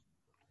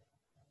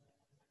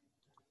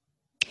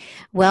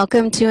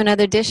Welcome to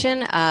another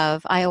edition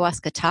of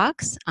Ayahuasca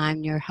Talks.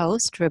 I'm your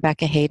host,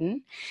 Rebecca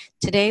Hayden.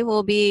 Today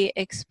we'll be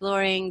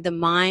exploring the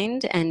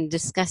mind and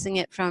discussing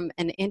it from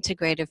an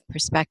integrative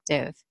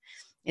perspective.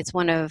 It's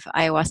one of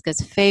ayahuasca's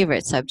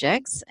favorite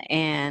subjects,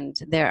 and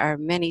there are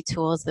many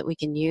tools that we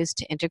can use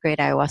to integrate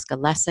ayahuasca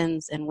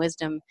lessons and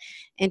wisdom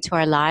into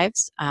our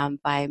lives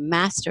by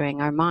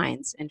mastering our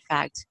minds. In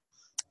fact,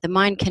 the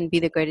mind can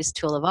be the greatest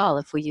tool of all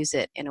if we use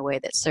it in a way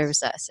that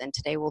serves us. And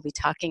today we'll be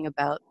talking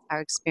about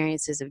our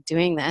experiences of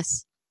doing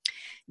this.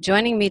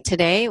 Joining me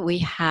today, we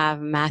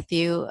have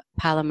Matthew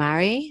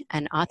Palomari,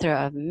 an author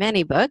of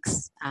many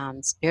books,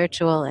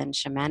 spiritual and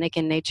shamanic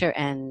in nature,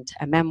 and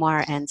a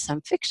memoir and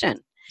some fiction.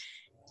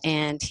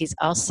 And he's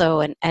also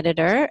an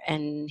editor,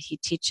 and he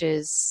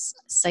teaches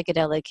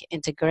psychedelic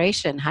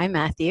integration. Hi,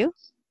 Matthew.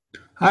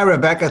 Hi,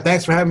 Rebecca.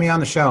 Thanks for having me on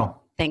the show.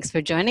 Thanks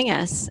for joining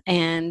us.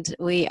 And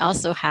we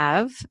also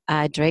have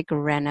Drake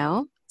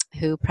Reno,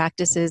 who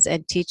practices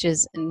and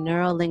teaches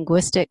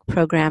neuro-linguistic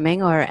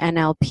programming, or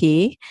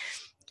NLP.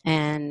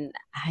 And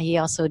he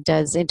also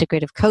does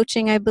integrative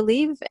coaching, I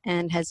believe,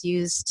 and has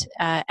used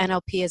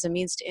NLP as a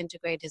means to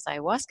integrate his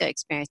ayahuasca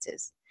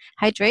experiences.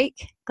 Hi,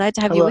 Drake. Glad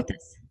to have you with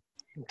us.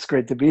 It's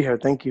great to be here.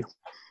 Thank you.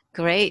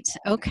 Great.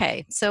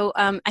 Okay. So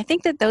I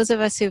think that those of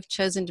us who've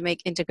chosen to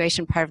make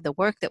integration part of the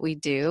work that we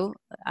do,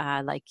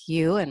 like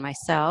you and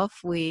myself,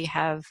 we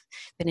have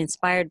been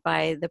inspired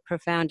by the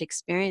profound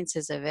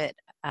experiences of it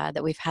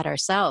that we've had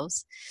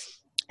ourselves.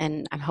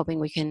 And I'm hoping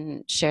we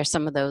can share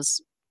some of those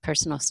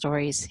personal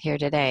stories here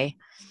today.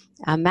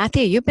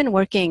 Matthew, you've been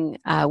working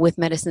with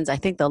medicines, I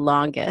think, the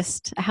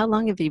longest. How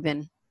long have you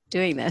been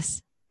doing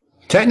this?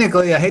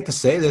 Technically, I hate to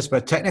say this,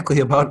 but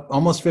technically about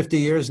almost 50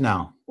 years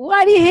now.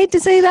 Why do you hate to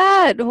say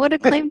that? What a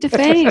claim to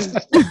fame.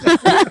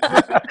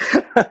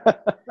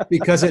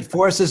 Because it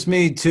forces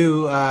me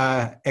to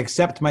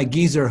accept my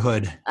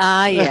geezerhood.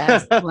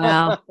 Yes.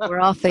 Well, we're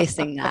all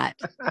facing that.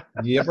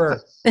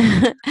 Yipper.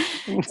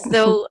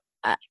 So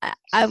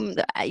I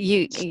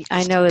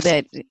know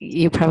that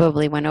you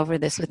probably went over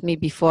this with me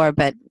before,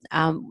 but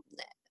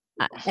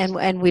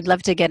and we'd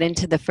love to get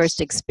into the first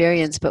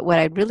experience, but what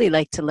I'd really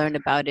like to learn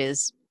about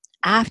is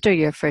after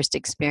your first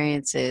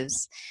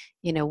experiences,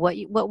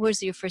 what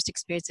was your first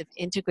experience of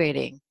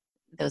integrating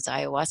those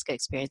ayahuasca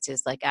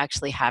experiences, like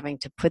actually having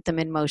to put them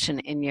in motion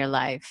in your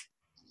life?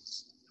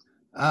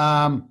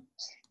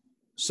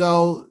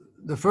 So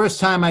the first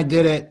time I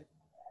did it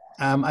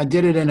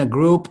in a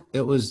group.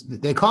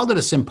 They called it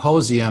a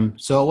symposium,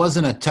 so it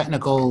wasn't a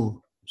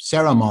technical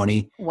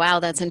ceremony. Wow,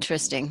 that's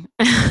interesting.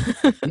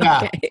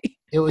 Yeah, okay.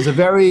 It was a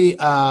very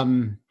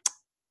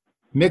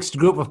mixed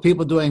group of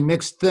people doing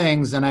mixed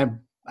things, and I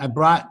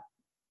brought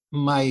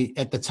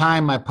at the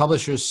time, my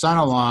publisher's son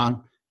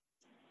along,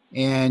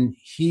 and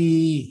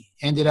he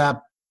ended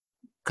up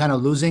kind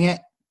of losing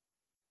it.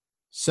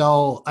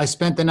 So I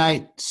spent the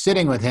night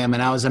sitting with him,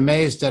 and I was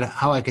amazed at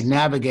how I could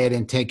navigate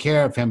and take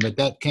care of him, but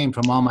that came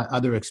from all my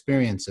other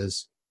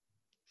experiences.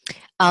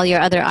 All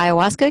your other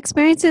ayahuasca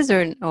experiences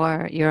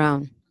or your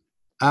own?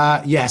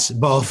 Yes,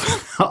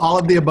 both. All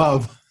of the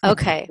above.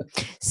 Okay.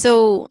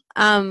 So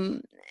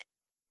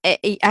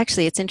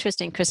actually, it's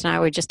interesting. Chris and I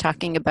were just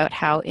talking about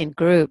how in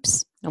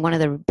groups, and one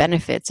of the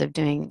benefits of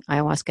doing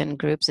ayahuasca in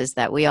groups is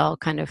that we all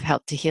kind of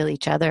help to heal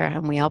each other,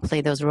 and we all play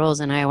those roles,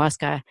 and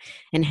ayahuasca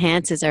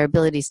enhances our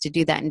abilities to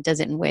do that and does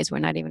it in ways we're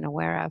not even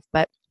aware of.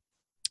 But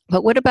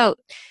what about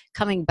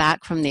coming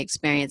back from the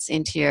experience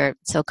into your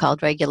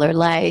so-called regular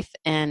life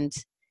and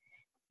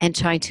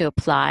trying to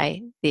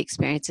apply the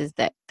experiences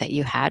that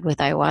you had with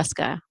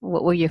ayahuasca?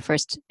 What were your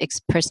first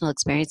personal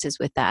experiences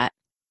with that?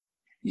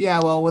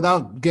 Yeah, well,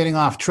 without getting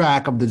off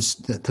track of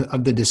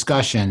the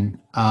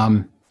discussion,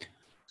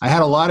 I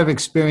had a lot of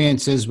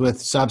experiences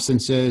with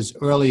substances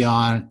early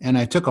on, and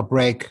I took a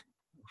break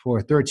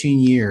for 13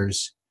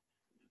 years.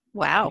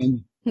 Wow.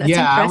 And that's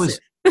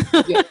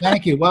impressive.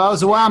 Thank you. Well, I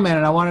was a wild man,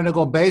 and I wanted to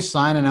go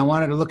baseline, and I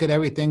wanted to look at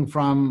everything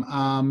from,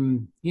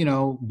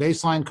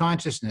 baseline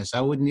consciousness.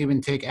 I wouldn't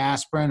even take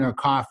aspirin or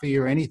coffee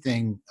or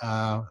anything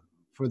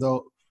for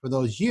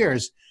those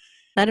years.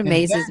 That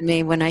amazes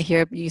me when I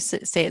hear you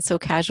say it so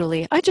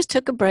casually. I just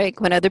took a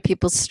break when other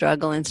people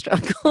struggle and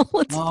struggle.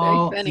 It's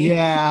very funny.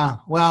 Yeah.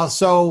 Well,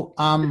 so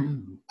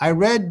I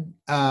read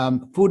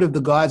Food of the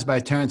Gods by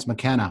Terence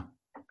McKenna.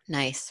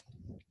 Nice.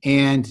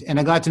 And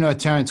I got to know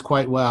Terence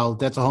quite well.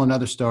 That's a whole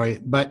nother story.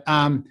 But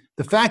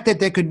the fact that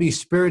there could be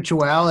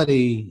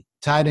spirituality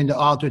tied into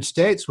altered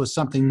states was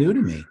something new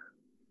to me.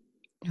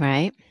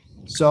 Right.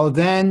 So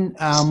then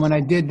when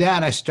I did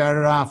that, I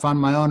started off on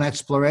my own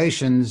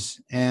explorations.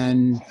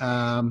 And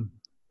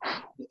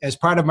as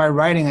part of my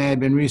writing, I had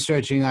been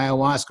researching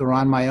ayahuasca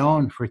on my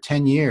own for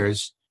 10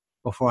 years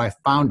before I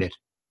found it.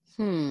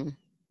 And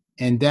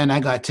then I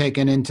got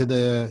taken into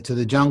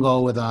the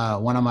jungle with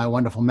one of my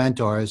wonderful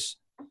mentors.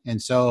 And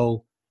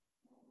so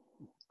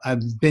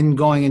I've been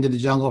going into the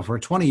jungle for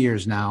 20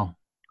 years now.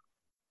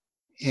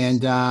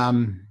 And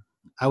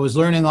I was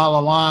learning all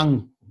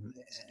along,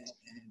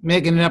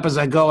 making it up as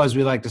I go, as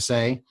we like to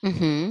say,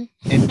 and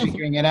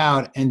figuring it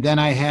out. And then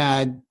I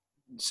had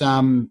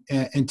some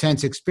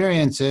intense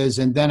experiences,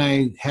 and then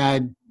I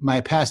had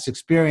my past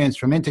experience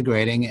from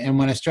integrating. And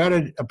when I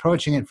started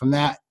approaching it from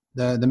that,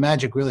 the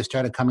magic really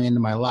started coming into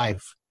my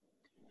life.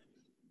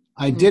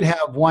 I did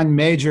have one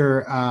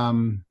major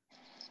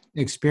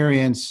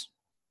experience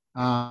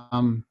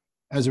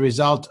as a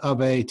result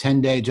of a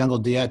 10-day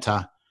jungle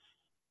dieta.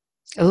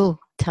 Oh,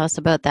 tell us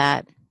about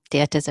that.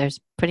 Dietas are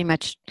pretty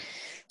much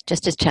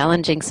just as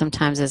challenging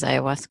sometimes as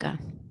ayahuasca.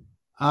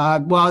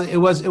 Well, it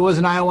was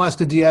an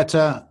ayahuasca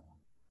dieta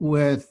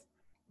with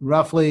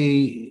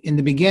roughly, in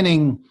the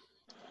beginning,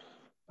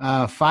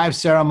 5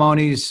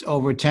 ceremonies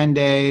over 10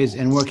 days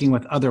and working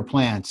with other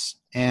plants.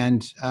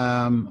 And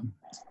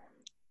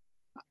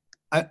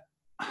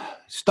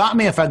stop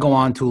me if I go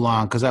on too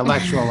long, because I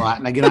lecture a lot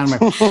and I get on my...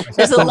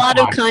 There's a lot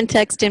of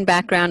context and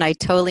background. I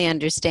totally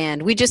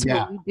understand. We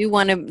do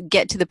want to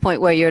get to the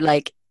point where you're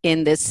like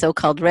in this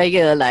so-called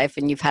regular life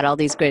and you've had all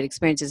these great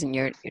experiences and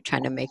you're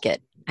trying to make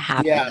it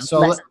happen. Yeah, so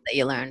lessons that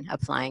you learn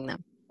applying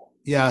them.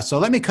 Yeah, so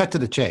let me cut to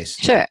the chase.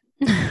 Sure.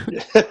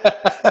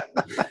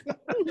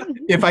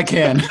 If I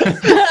can.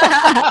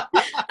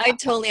 I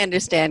totally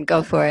understand.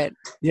 Go for it.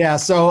 Yeah,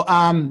 so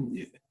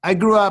I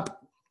grew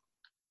up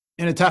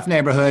in a tough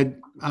neighborhood.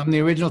 I'm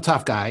the original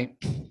tough guy,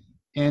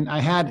 and I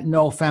had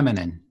no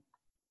feminine.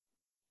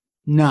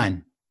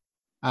 None.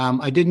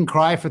 I didn't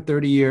cry for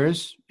 30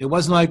 years. It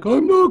wasn't like,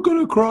 I'm not going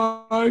to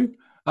cry.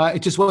 It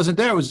just wasn't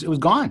there. It was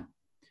gone.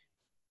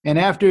 And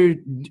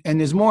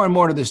there's more and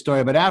more to this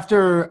story, but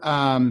after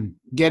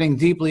getting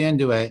deeply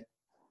into it,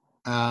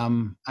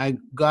 I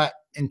got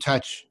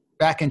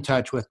back in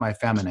touch with my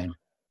feminine.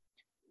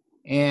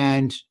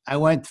 And I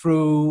went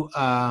through,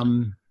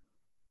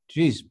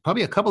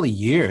 probably a couple of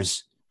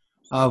years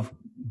of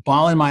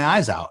bawling my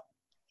eyes out.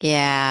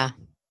 Yeah.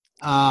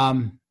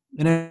 And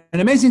an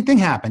amazing thing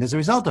happened as a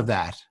result of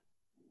that,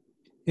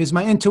 is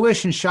my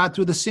intuition shot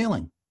through the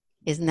ceiling.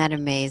 Isn't that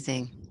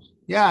amazing?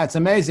 Yeah, it's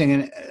amazing.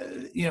 And,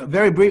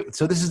 very brief.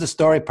 So this is the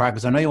story part,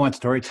 because I know you want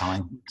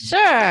storytelling.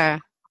 Sure.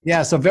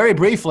 Yeah. So very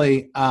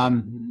briefly,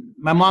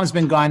 my mom's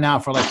been gone now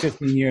for like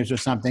 15 years or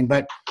something.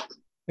 But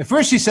at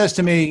first she says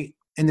to me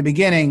in the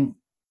beginning,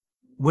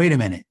 wait a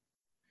minute,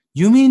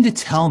 you mean to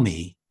tell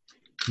me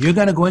you're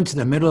going to go into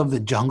the middle of the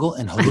jungle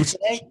and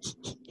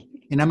hallucinate?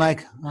 And I'm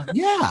like,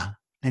 yeah.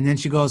 And then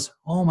she goes,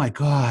 oh my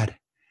God.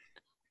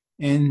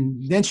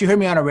 And then she heard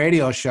me on a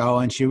radio show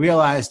and she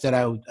realized that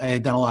I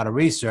had done a lot of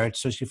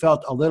research. So she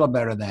felt a little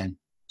better then.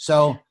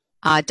 So,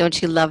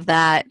 don't you love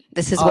that?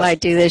 This is why I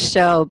do this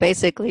show,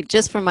 basically,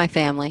 just for my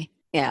family.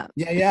 Yeah.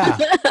 Yeah.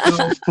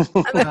 So,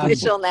 I'm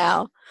official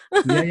now.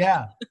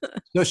 Yeah.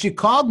 So she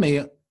called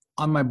me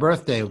on my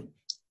birthday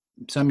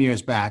some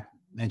years back,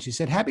 and she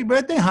said, happy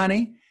birthday,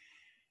 honey.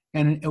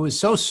 And it was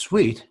so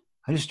sweet.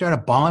 I just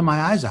started bawling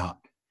my eyes out.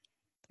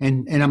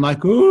 And I'm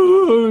like,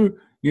 ooh,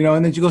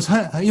 and then she goes,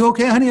 are you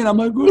okay, honey? And I'm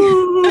like,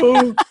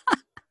 ooh.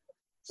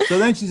 So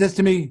then she says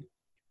to me,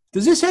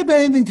 does this have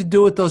anything to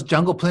do with those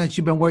jungle plants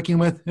you've been working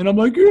with? And I'm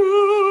like, yeah.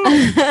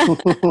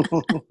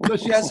 So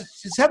she says,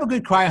 have a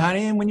good cry,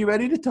 honey. And when you're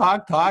ready to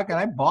talk. And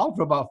I bawled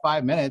for about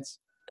 5 minutes.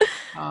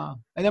 And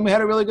then we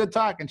had a really good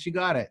talk and she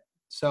got it.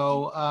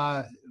 So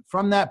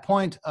from that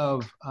point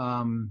of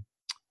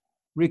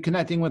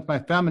reconnecting with my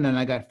feminine,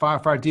 I got far,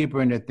 far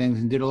deeper into things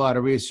and did a lot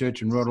of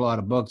research and wrote a lot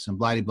of books and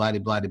blah, blah, blah,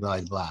 blah,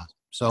 blah, blah.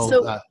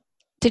 So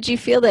did you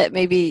feel that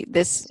maybe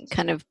this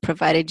kind of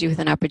provided you with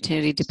an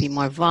opportunity to be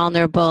more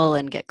vulnerable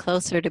and get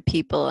closer to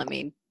people? I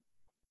mean,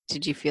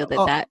 did you feel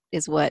that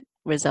is what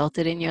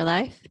resulted in your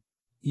life?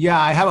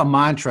 Yeah, I have a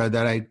mantra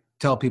that I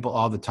tell people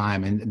all the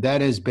time, and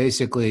that is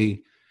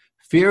basically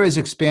fear is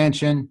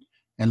expansion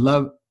and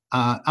love.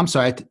 I'm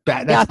sorry,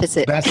 that's the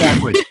opposite. That's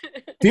backwards.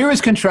 Fear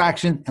is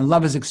contraction and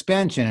love is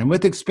expansion. And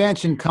with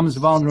expansion comes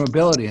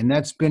vulnerability. And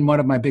that's been one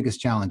of my biggest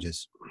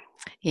challenges.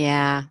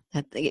 Yeah.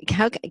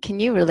 How can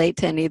you relate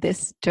to any of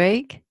this,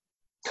 Drake?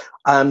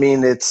 I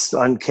mean, it's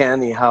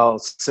uncanny how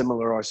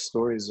similar our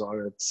stories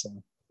are. It's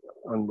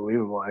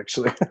unbelievable,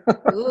 actually.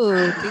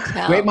 Ooh, do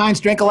tell. Great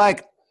minds drink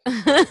alike.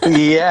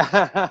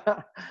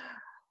 Yeah.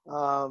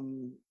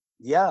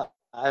 Yeah.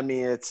 I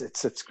mean, it's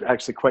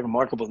actually quite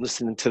remarkable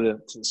listening to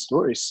the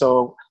story.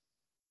 So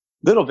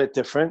a little bit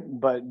different,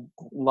 but a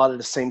lot of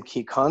the same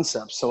key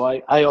concepts. So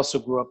I also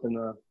grew up in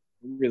a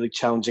really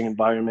challenging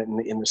environment in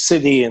the inner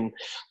city and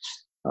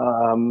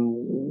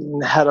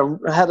had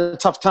a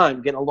tough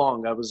time getting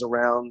along. I was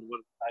around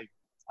what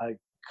I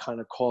kind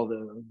of call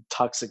the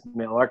toxic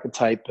male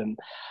archetype, and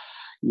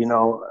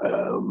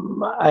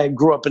I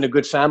grew up in a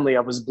good family.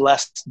 I was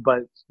blessed,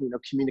 but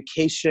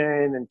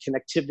communication and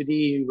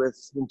connectivity with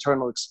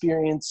internal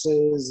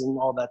experiences and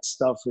all that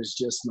stuff was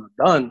just not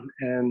done.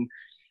 And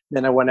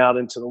then I went out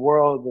into the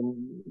world, and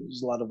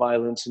there's a lot of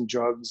violence and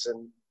drugs,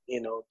 and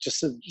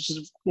just a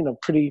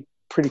pretty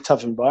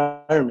tough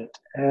environment.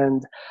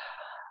 And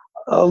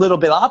a little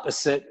bit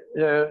opposite,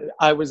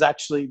 I was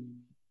actually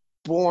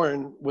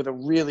born with a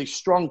really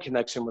strong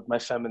connection with my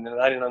feminine.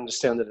 I didn't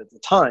understand it at the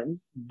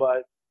time,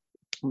 but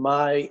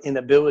my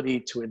inability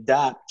to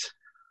adapt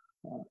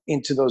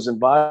into those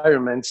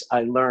environments,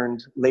 I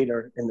learned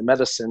later in the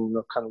medicine,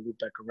 I'll kind of loop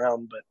back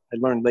around, but I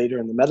learned later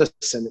in the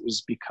medicine, it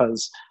was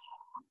because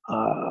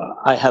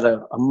I had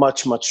a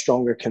much, much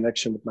stronger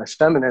connection with my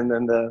feminine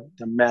than the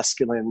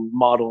masculine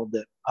model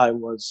that I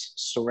was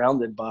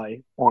surrounded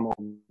by on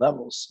all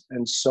levels.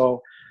 And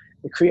so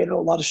it created a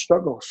lot of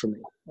struggle for me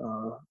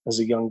as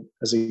a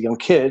young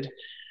kid.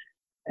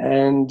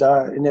 And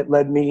it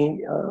led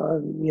me,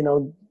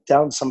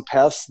 down some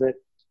paths that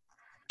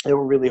they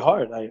were really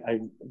hard. I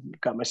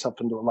got myself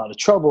into a lot of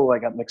trouble. I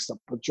got mixed up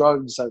with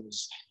drugs.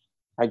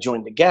 I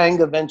joined the gang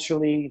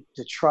eventually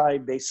to try,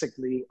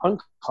 basically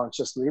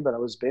unconsciously, but I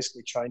was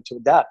basically trying to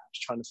adapt,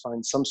 trying to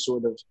find some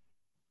sort of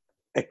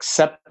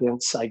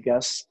acceptance, I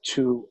guess,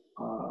 to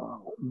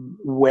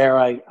where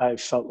I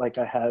felt like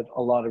I had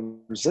a lot of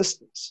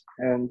resistance.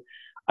 And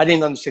I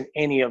didn't understand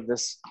any of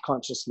this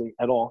consciously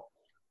at all.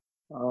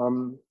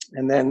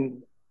 And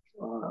then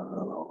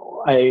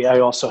I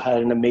also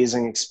had an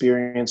amazing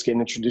experience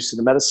getting introduced to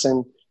the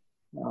medicine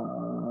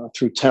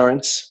through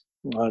Terrence,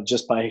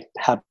 just by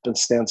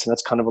happenstance. And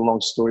that's kind of a long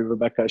story,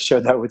 Rebecca. I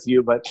shared that with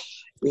you, but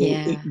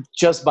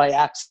just by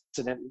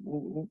accident,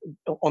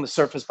 on the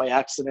surface by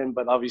accident,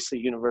 but obviously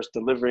universe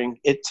delivering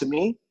it to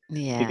me,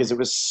 because it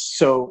was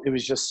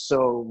just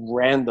so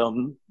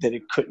random that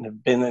it couldn't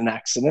have been an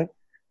accident.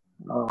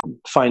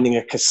 Finding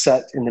a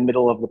cassette in the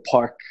middle of the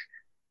park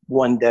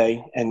one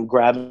day and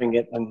grabbing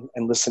it and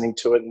listening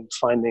to it and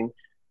finding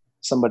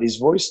somebody's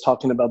voice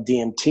talking about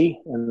DMT,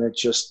 and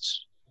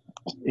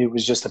it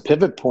was just a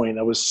pivot point.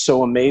 I was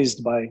so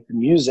amazed by the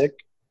music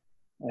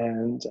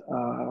and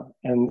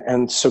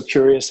so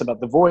curious about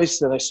the voice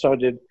that I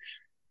started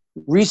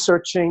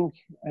researching,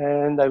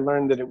 and I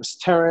learned that it was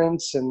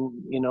Terrence, and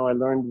I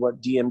learned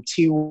what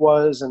DMT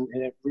was, and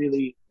it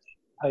really,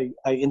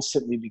 I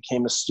instantly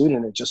became a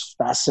student. It just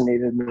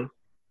fascinated me.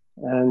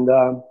 And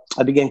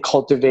I began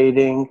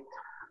cultivating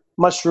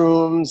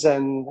mushrooms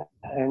and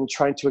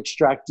trying to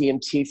extract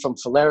DMT from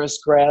phalaris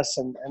grass.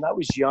 And I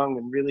was young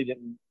and really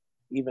didn't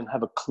even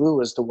have a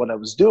clue as to what I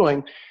was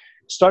doing.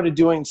 Started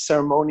doing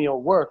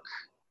ceremonial work.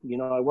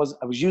 I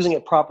was using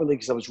it properly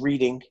because I was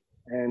reading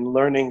and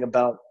learning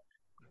about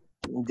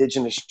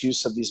indigenous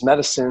use of these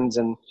medicines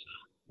and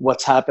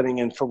what's happening.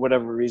 And for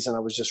whatever reason, I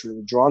was just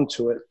really drawn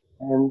to it.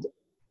 And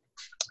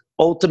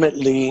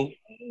ultimately,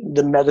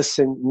 the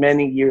medicine,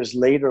 many years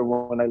later,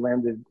 when I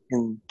landed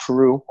in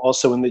Peru,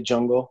 also in the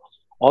jungle,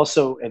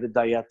 also at a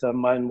dieta,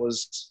 mine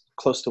was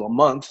close to a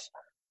month.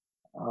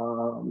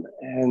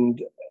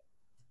 And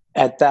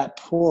at that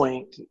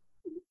point,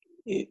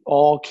 it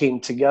all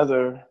came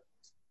together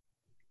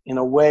in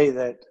a way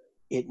that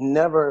it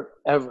never,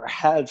 ever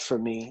had for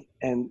me.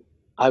 And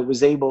I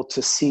was able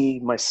to see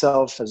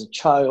myself as a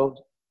child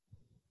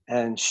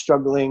and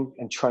struggling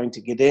and trying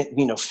to get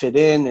in, fit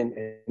in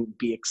and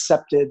be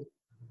accepted.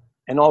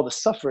 And all the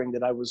suffering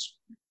that I was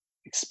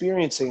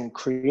experiencing and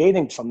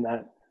creating from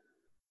that,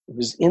 it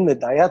was in the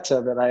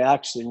dieta that I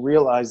actually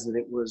realized that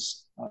it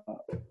was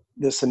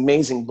this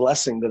amazing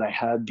blessing that I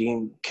had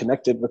being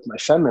connected with my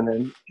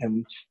feminine,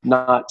 and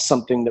not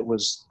something that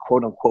was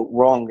quote unquote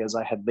wrong as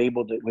I had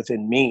labeled it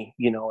within me.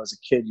 As a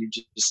kid, you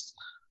just,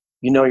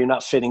 you're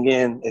not fitting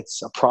in,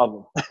 it's a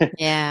problem.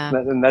 Yeah.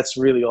 And that's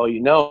really all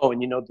and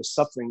the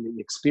suffering that you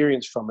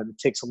experience from it. It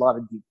takes a lot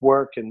of deep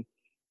work and a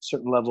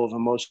certain level of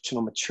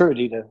emotional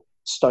maturity to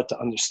start to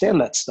understand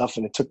that stuff.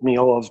 And it took me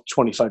all of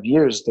 25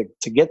 years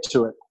to get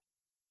to it.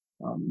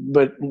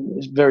 But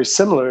it's very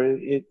similar.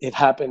 It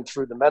happened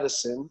through the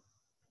medicine,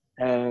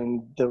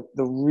 and the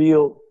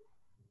real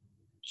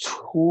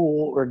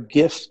tool or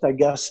gift, I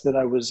guess, that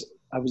I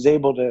was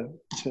able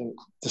to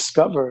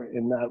discover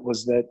in that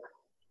was that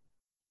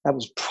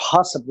was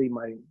possibly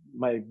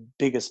my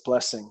biggest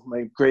blessing,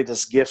 my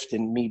greatest gift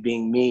in me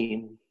being me,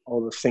 and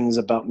all the things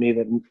about me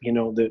that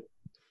that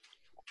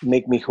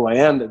make me who I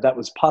am. That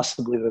was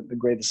possibly the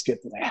greatest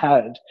gift that I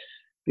had,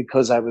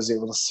 because I was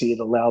able to see it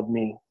allowed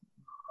me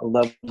a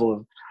level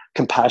of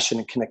compassion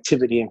and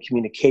connectivity and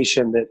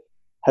communication that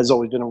has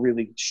always been a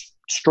really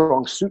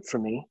strong suit for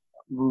me.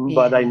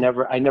 But I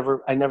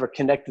never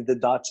connected the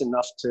dots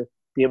enough to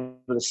be able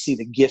to see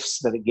the gifts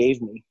that it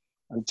gave me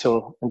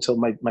until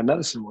my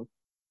medicine work.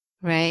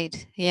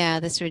 Right. Yeah.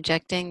 This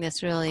rejecting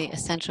this really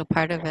essential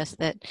part of us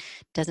that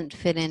doesn't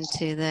fit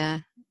into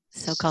the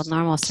so-called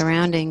normal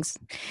surroundings.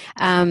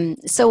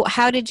 So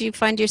how did you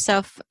find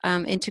yourself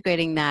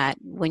integrating that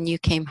when you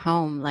came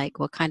home? Like,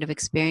 what kind of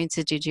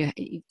experiences did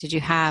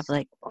you have?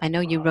 Like, I know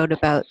you wrote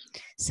about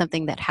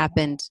something that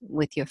happened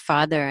with your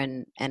father,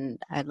 and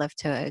I'd love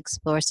to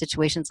explore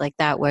situations like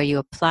that where you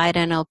applied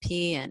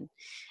NLP and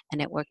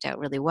it worked out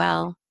really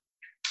well.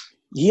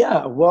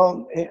 Yeah,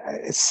 well,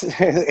 it's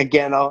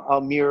again,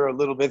 I'll mirror a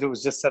little bit. It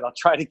was just that I'll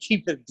try to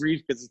keep it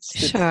brief because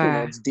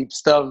it's deep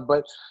stuff.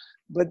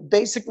 But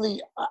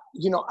basically,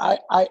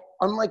 I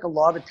unlike a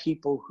lot of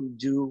people who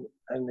do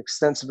an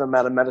extensive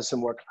amount of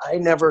medicine work, I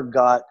never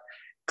got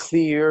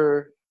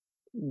clear,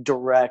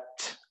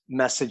 direct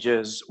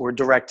messages or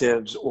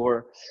directives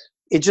or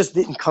it just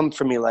didn't come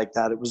for me like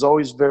that. It was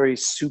always very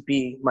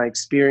soupy, my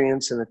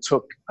experience, and it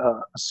took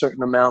a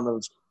certain amount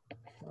of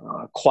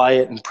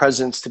quiet and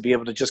presence to be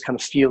able to just kind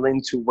of feel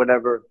into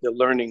whatever the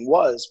learning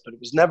was, but it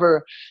was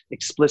never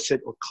explicit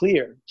or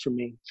clear for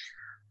me.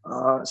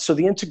 So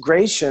the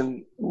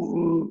integration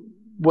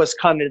was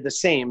kind of the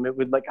same. It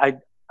would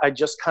I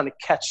just kind of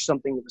catch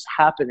something that was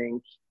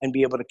happening and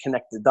be able to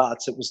connect the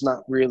dots. It was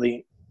not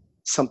really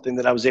something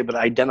that I was able to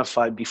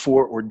identify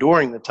before or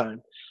during the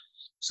time.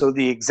 So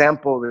the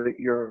example that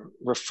you're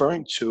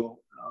referring to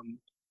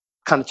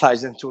kind of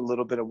ties into a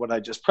little bit of what I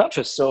just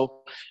prefaced.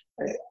 So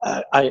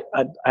I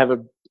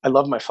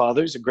love my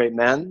father. He's a great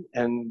man,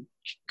 and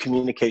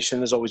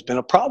communication has always been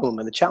a problem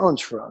and a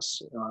challenge for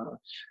us.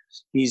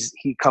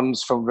 He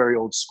comes from very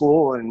old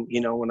school, and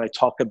when I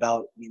talk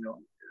about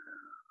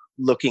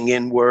looking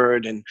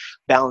inward and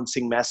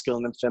balancing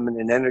masculine and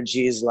feminine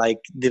energies, like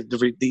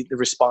the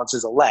response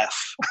is a laugh.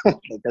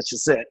 Like, that's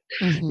just it.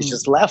 Mm-hmm. It's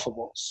just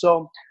laughable.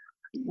 So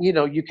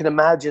you can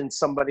imagine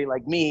somebody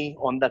like me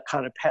on that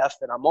kind of path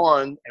that I'm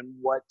on, and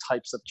what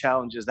types of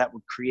challenges that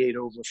would create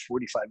over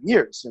 45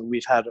 years. And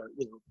we've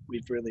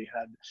really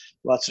had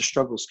lots of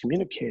struggles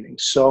communicating.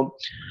 So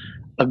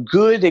a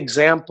good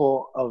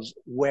example of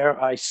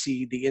where I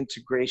see the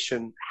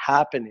integration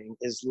happening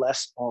is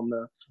less on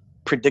the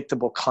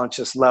predictable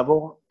conscious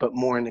level, but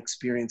more in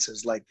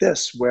experiences like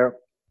this, where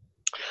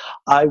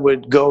I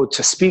would go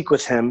to speak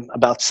with him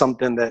about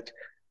something that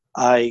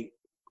I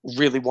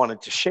really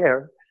wanted to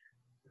share,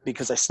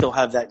 because I still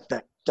have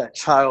that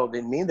child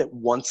in me that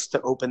wants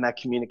to open that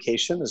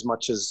communication. As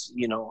much as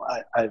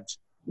I've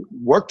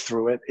worked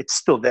through it, it's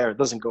still there. It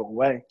doesn't go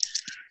away.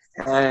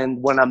 And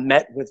when I'm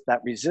met with that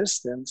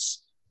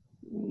resistance,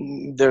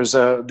 there's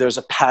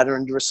a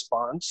patterned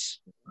response,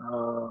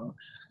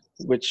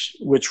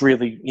 which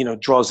really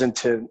draws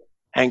into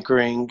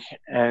anchoring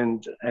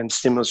and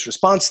stimulus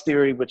response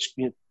theory, which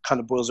kind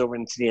of boils over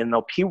into the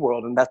NLP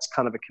world. And that's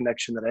kind of a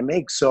connection that I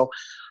make. So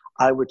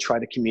I would try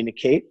to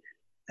communicate,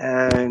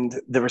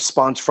 and the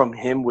response from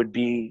him would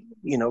be,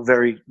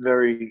 very,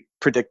 very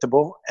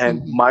predictable.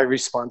 And mm-hmm. my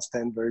response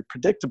then very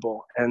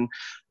predictable. And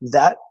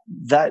that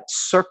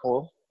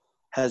circle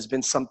has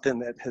been something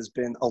that has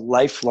been a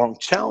lifelong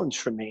challenge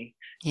for me.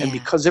 Yeah. And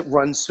because it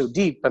runs so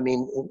deep, I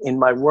mean, in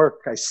my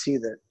work, I see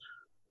that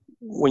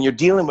when you're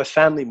dealing with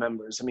family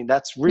members, I mean,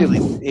 that's really,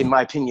 in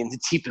my opinion, the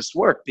deepest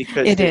work,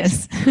 because it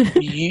is.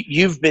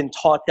 You've been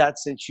taught that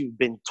since you've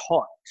been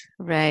taught.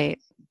 Right.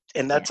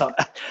 And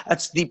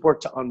that's deep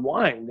work to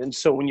unwind. And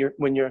so when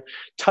you're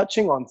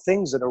touching on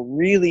things that are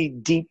really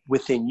deep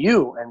within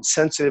you and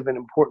sensitive and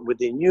important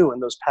within you, and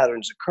those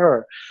patterns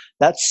occur,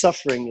 that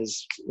suffering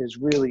is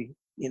really,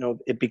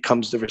 it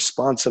becomes the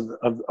response of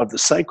the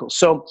cycle.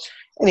 So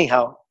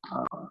anyhow,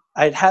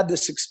 I'd had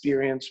this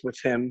experience with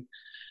him.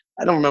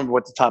 I don't remember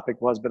what the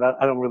topic was, but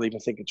I don't really even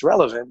think it's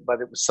relevant, but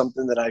it was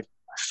something that I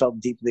felt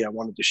deeply I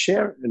wanted to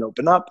share and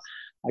open up.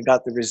 I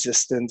got the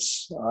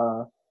resistance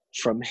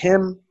from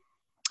him,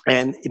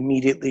 and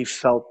immediately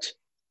felt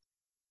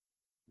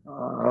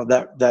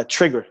that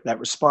trigger, that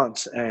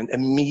response, and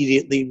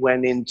immediately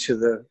went into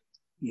the,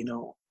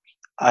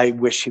 I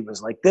wish he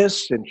was like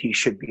this and he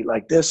should be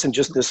like this, and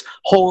just this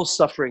whole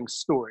suffering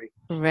story.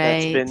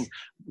 Right.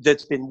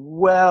 That's been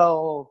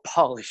well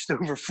polished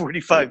over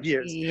 45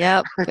 years.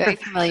 Yep. Very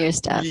familiar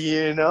stuff.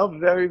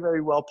 Very,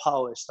 very well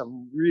polished.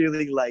 I'm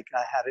really I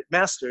had it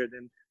mastered.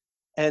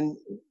 And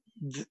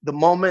the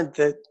moment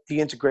that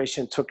the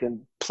integration took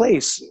in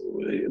place,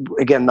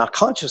 again, not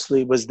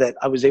consciously, was that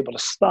I was able to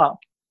stop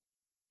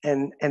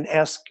and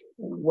ask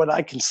what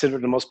I consider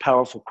the most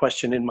powerful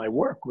question in my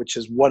work, which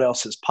is, what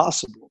else is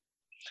possible?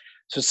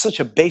 So it's such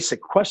a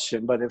basic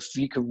question, but if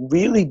you could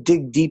really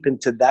dig deep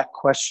into that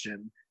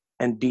question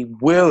and be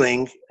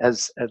willing,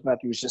 as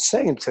Matthew was just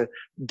saying, to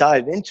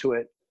dive into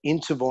it,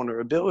 into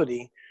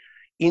vulnerability,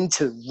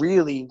 into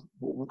really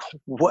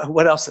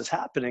what else is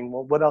happening?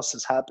 Well, what else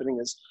is happening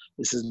is,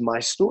 this is my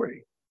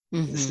story.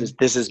 Mm-hmm.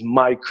 This is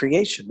my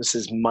creation. This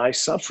is my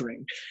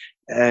suffering.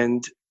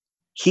 And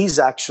he's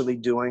actually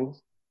doing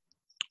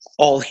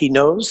all he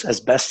knows as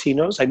best he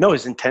knows. I know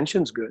his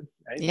intention's good,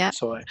 right? Yeah.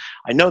 So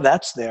I know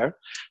that's there.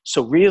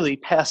 So really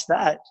past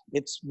that,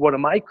 it's what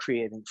am I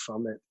creating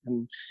from it?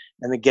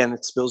 And again,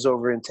 it spills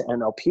over into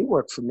NLP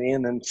work for me.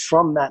 And then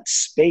from that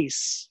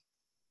space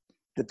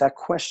that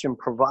question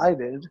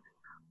provided,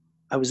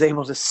 I was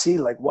able to see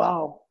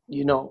wow,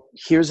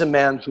 here's a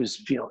man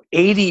who's,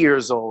 80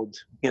 years old,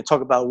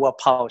 talk about a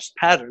well-polished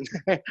pattern.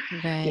 Right.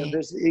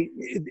 There's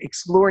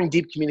exploring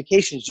deep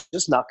communication is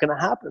just not going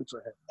to happen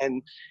for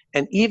him.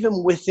 And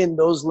even within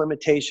those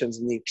limitations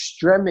and the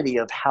extremity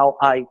of how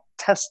I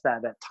test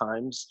that at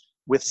times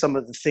with some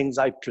of the things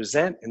I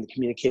present and the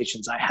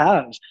communications I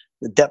have,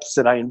 the depths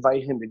that I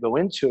invite him to go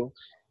into,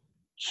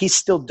 he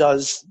still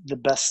does the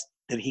best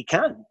that he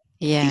can.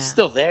 Yeah. He's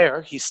still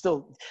there. It's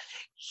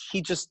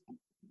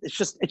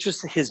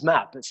just his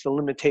map. It's the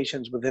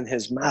limitations within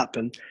his map.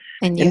 And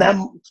in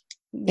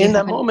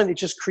that moment, it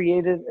just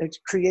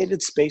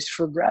created space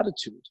for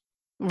gratitude.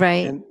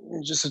 Right. And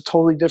it's just a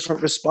totally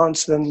different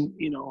response than,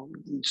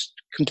 it's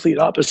complete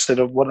opposite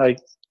of what I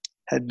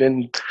had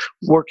been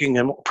working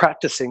and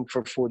practicing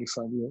for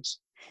 45 years.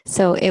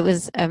 So it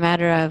was a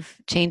matter of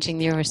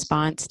changing your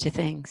response to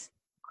things.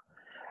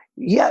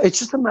 Yeah, it's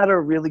just a matter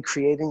of really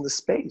creating the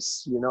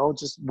space,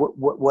 just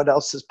what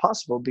else is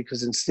possible,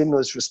 because in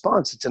stimulus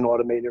response, it's an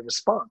automated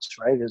response,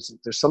 right?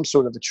 There's some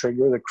sort of a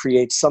trigger that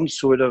creates some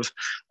sort of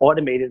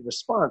automated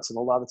response. And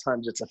a lot of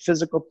times it's a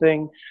physical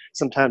thing.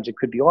 Sometimes it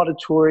could be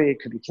auditory, it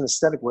could be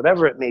kinesthetic,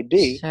 whatever it may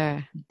be.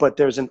 Sure. But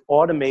there's an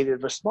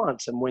automated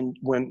response. And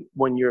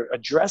when you're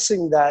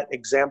addressing that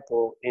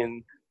example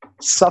in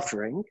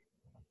suffering,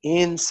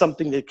 in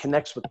something that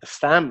connects with the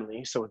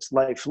family, so it's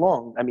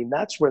lifelong, I mean,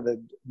 that's where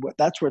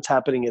it's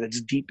happening at its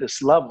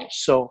deepest level.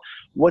 So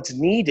what's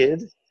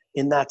needed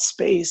in that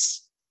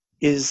space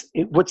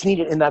what's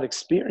needed in that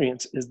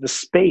experience is the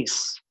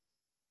space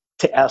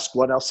to ask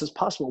what else is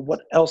possible,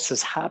 what else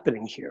is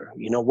happening here,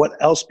 what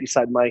else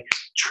beside my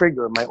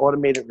trigger, my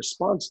automated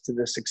response to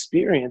this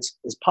experience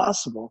is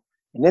possible.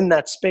 And in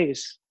that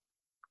space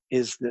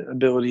is the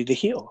ability to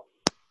heal.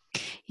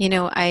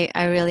 I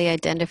really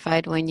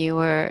identified when you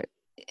were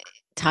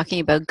talking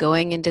about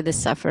going into the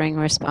suffering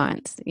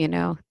response,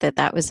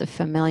 that was a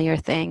familiar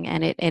thing,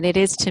 and it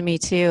is to me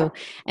too.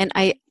 And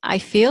I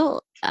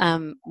feel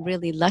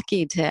really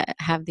lucky to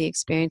have the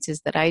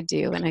experiences that I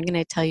do. And I'm going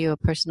to tell you a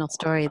personal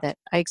story that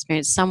I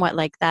experienced somewhat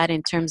like that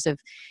in terms of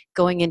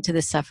going into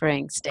the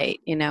suffering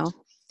state,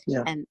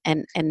 Yeah.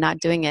 and not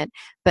doing it.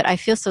 But I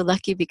feel so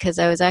lucky because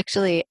I was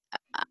actually,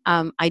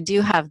 I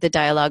do have the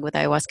dialogue with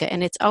ayahuasca,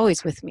 and it's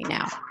always with me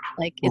now.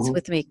 Like it's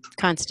with me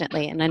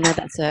constantly. And I know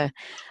that's a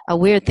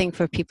weird thing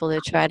for people to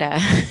try to,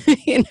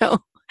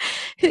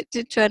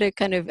 to try to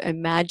kind of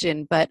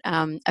imagine. But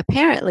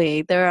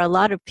apparently there are a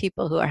lot of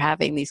people who are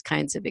having these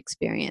kinds of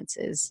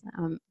experiences.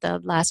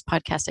 The last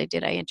podcast I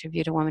did, I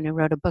interviewed a woman who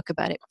wrote a book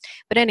about it.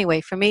 But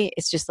anyway, for me,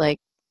 it's just like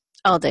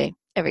all day,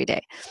 every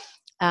day.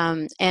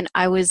 And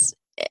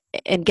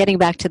getting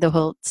back to the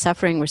whole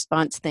suffering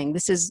response thing,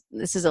 this is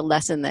a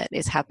lesson that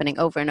is happening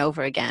over and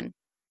over again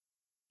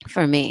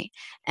for me.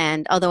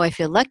 And although I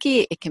feel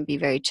lucky, it can be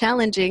very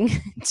challenging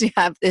to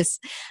have this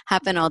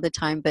happen all the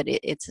time, but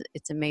it's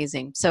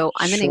amazing. So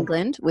I'm in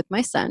England with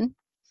my son,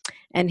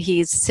 and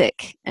he's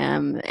sick.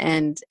 And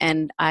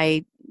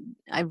I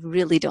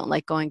really don't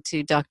like going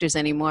to doctors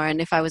anymore. And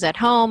if I was at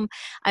home,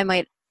 I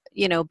might,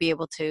 be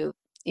able to,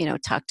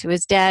 talk to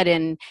his dad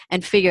and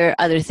figure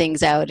other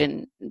things out.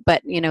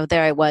 But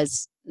there I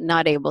was,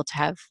 not able to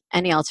have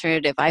any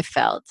alternative, I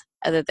felt,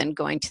 other than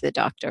going to the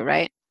doctor,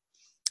 right?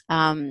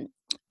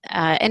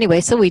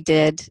 Anyway, so we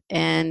did,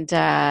 and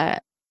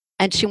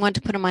she wanted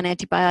to put him on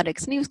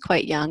antibiotics, and he was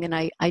quite young, and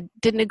I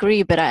didn't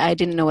agree, but I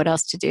didn't know what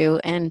else to do.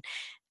 And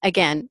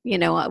again,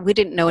 we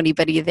didn't know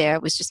anybody there.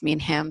 It was just me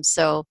and him.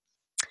 So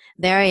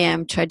there I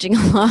am trudging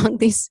along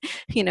these,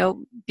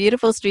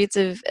 beautiful streets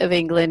of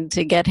England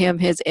to get him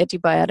his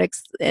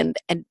antibiotics, and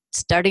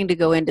starting to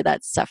go into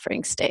that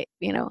suffering state,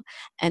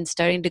 and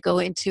starting to go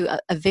into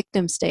a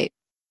victim state.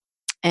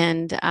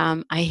 And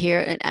I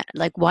hear,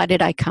 like, why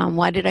did I come?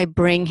 Why did I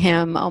bring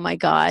him? Oh my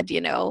God,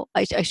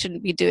 I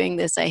shouldn't be doing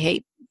this. I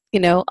hate,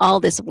 all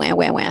this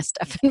wah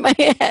stuff in my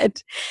head,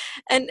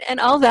 and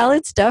all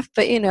valid stuff.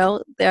 But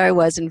there I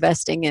was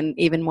investing in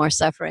even more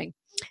suffering.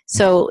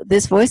 So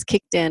this voice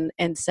kicked in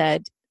and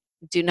said,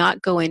 "Do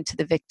not go into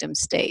the victim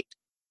state."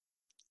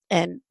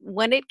 And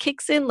when it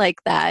kicks in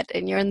like that,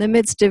 and you're in the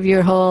midst of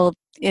your whole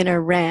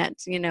inner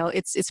rant,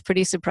 it's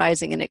pretty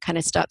surprising, and it kind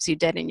of stops you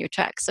dead in your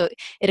tracks. So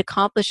it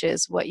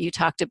accomplishes what you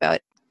talked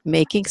about,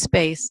 making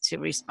space to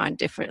respond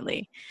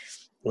differently.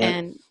 Right.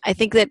 And I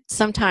think that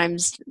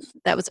sometimes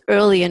that was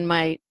early in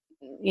my,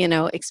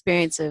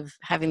 experience of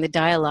having the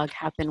dialogue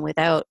happen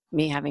without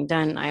me having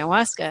done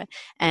ayahuasca.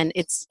 And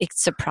it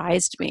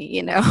surprised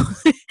me,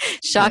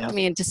 shocked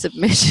me into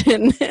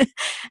submission.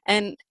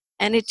 And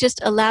it just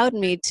allowed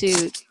me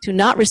to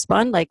not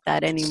respond like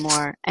that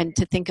anymore, and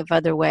to think of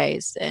other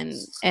ways. And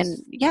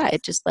yeah,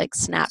 it just like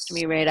snapped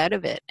me right out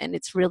of it. And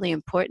it's really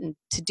important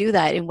to do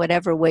that in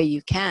whatever way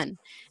you can.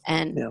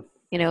 And,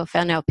 if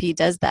NLP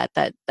does that,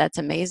 that's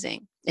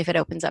amazing. If it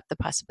opens up the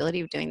possibility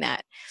of doing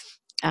that.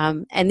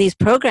 And these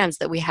programs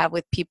that we have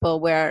with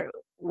people where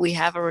we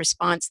have a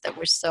response that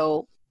we're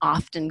so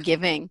often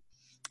giving,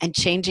 and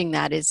changing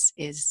that is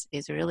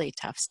really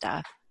tough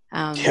stuff.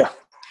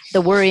 The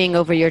worrying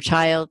over your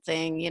child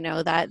thing,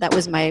 that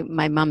was my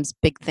mom's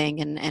big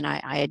thing, and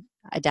I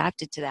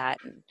adapted to that.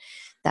 And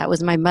that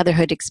was my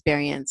motherhood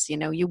experience.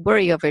 You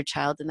worry over a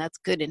child, and that's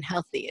good and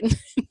healthy. And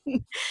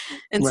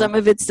Right. Some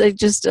of it's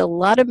just a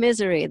lot of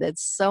misery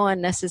that's so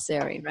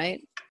unnecessary,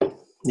 right?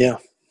 Yeah.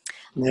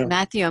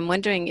 Matthew, I'm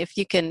wondering if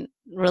you can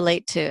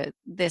relate to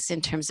this in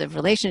terms of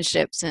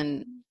relationships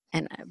and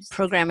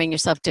programming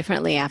yourself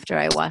differently after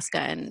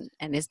ayahuasca,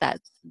 and is that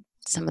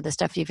some of the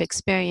stuff you've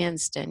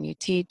experienced and you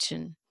teach?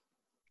 And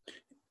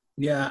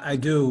yeah, I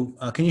do.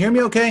 Can you hear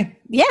me okay?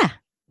 Yeah.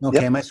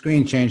 Okay, yep. My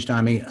screen changed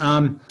on me.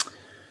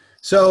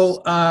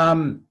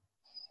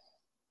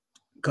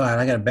 God,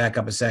 I got to back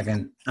up a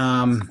second.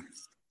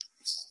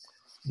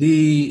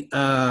 the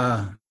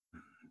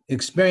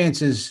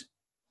experiences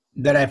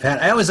that I've had,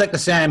 I always like to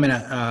say I'm in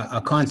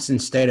a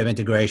constant state of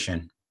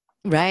integration.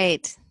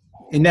 Right.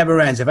 It never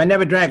ends. If I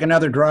never drank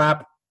another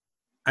drop,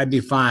 I'd be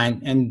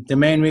fine. And the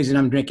main reason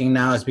I'm drinking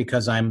now is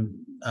because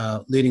I'm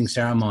leading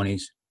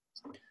ceremonies.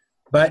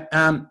 But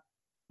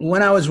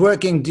when I was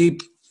working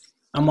deep,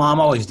 I'm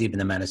always deep in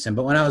the medicine,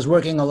 but when I was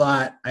working a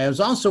lot, I was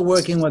also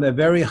working with a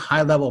very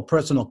high-level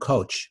personal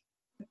coach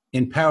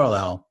in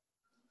parallel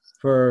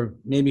for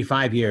maybe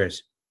 5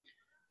 years.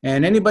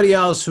 And anybody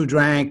else who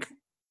drank,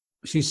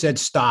 she said,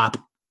 stop,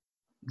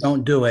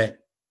 don't do it,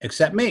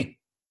 except me.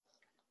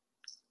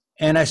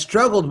 And I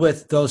struggled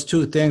with those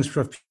two things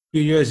for a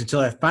few years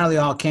until it finally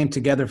all came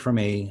together for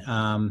me,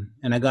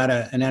 and I got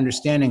an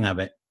understanding of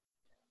it.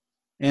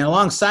 And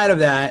alongside of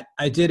that,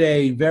 I did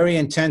a very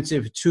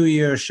intensive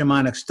 2-year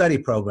shamanic study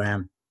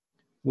program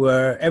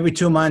where every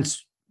 2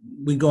 months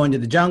we go into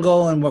the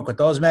jungle and work with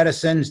those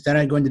medicines. Then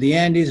I go into the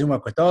Andes and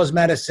work with those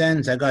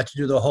medicines. I got to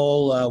do the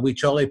whole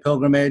Huichol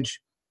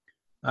pilgrimage.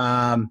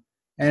 And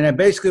I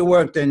basically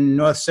worked in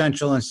North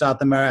Central and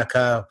South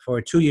America for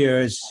 2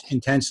 years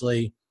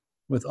intensely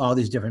with all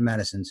these different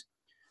medicines.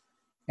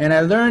 And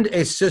I learned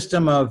a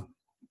system of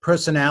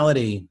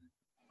personality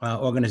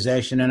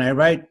organization, and I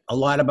write a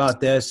lot about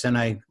this, and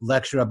I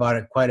lecture about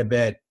it quite a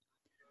bit.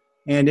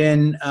 And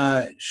in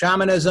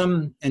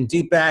shamanism and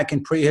deep back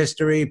in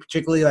prehistory,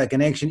 particularly like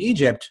in ancient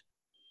Egypt,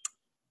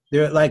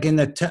 there's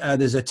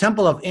a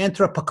temple of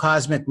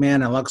anthropocosmic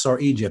man in Luxor,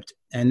 Egypt,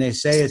 and they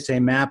say it's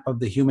a map of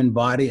the human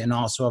body and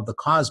also of the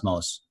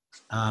cosmos,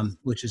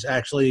 which is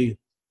actually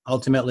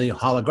ultimately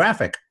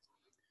holographic.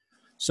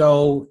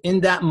 So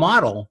in that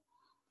model,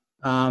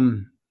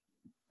 the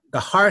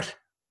heart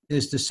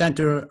is the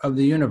center of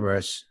the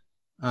universe,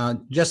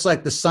 just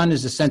like the sun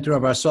is the center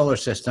of our solar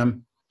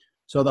system.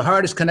 So the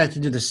heart is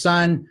connected to the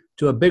sun,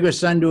 to a bigger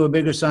sun,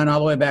 all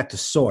the way back to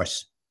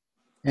source.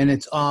 And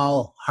it's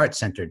all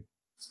heart-centered.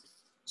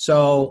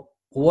 So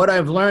what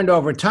I've learned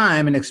over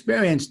time and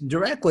experienced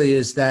directly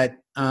is that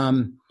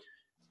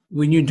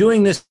when you're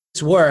doing this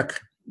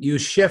work, you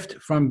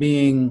shift from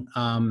being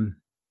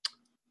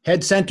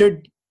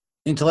head-centered,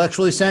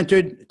 intellectually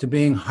centered, to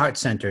being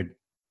heart-centered.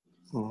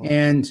 Mm-hmm.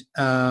 And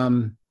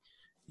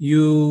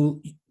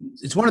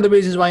it's one of the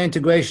reasons why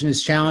integration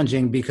is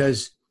challenging,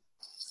 because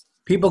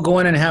people go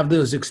in and have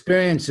those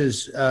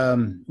experiences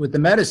with the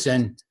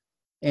medicine,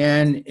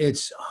 and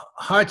it's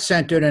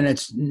heart-centered and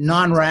it's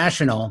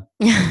non-rational.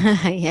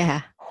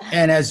 Yeah.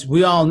 And as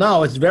we all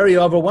know, it's very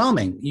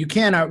overwhelming. You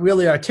cannot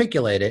really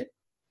articulate it.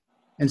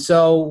 And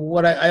so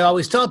what I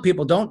always tell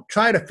people, don't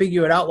try to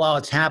figure it out while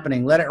it's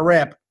happening. Let it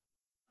rip.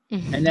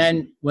 Mm-hmm. And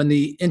then when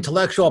the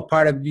intellectual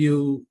part of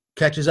you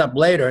catches up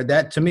later,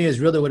 that to me is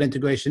really what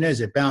integration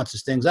is. It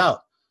balances things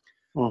out.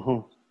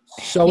 Mm-hmm.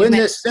 So in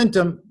this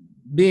symptom,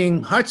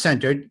 being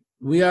heart-centered,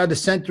 we are the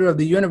center of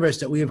the universe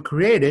that we have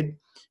created,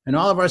 and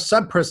all of our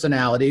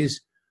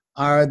sub-personalities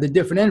are the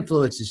different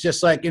influences.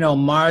 Just like,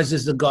 Mars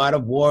is the god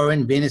of war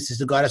and Venus is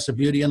the goddess of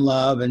beauty and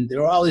love, and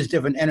there are all these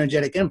different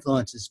energetic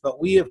influences,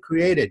 but we have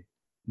created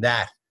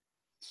that.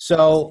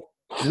 So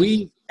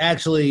we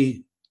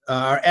actually,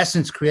 our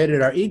essence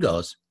created our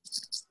egos.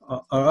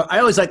 I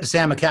always like to say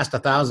I'm a cast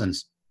of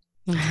thousands.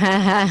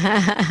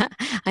 I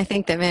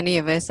think that many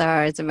of us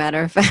are, as a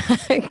matter of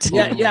fact.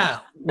 Yeah.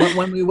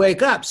 When we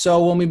wake up.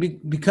 So when we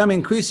become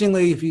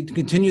increasingly, if you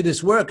continue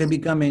this work and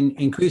become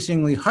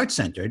increasingly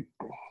heart-centered,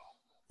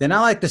 then I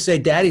like to say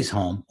daddy's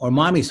home or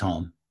mommy's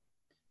home.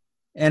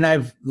 And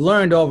I've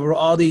learned over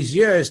all these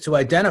years to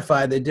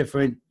identify the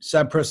different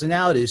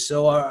sub-personalities.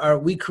 So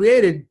we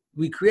created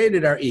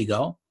our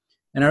ego.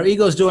 And our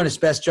ego is doing its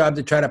best job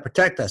to try to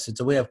protect us. It's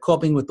a way of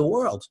coping with the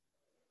world.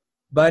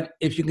 But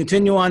if you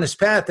continue on this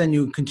path and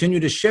you continue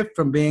to shift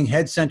from being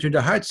head-centered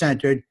to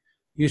heart-centered,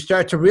 you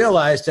start to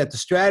realize that the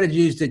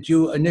strategies that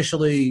you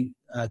initially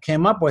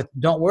came up with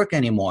don't work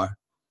anymore.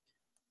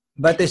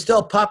 But they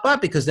still pop up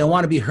because they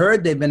want to be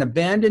heard, they've been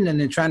abandoned, and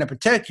they're trying to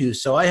protect you.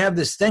 So I have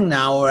this thing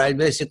now where I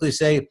basically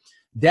say,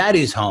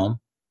 daddy's home.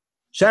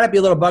 Shut up,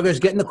 you little buggers.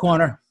 Get in the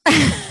corner.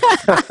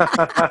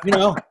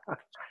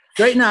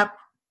 Straighten up.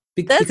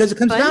 Because it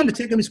comes down to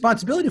taking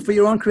responsibility for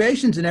your own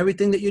creations and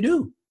everything that you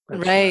do.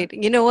 Right.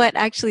 You know what?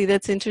 Actually,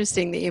 that's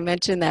interesting that you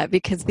mentioned that,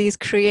 because these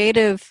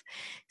creative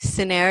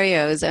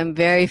scenarios I'm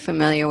very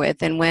familiar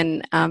with. And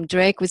when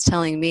Drake was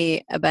telling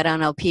me about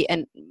NLP,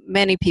 and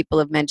many people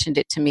have mentioned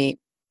it to me,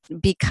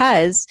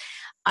 because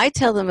I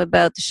tell them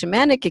about the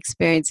shamanic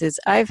experiences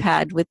I've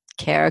had with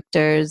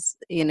characters,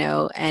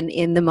 and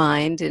in the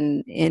mind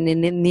and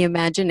in the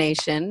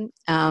imagination.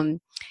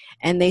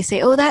 And they say,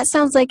 oh, that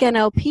sounds like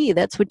NLP.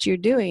 That's what you're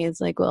doing. It's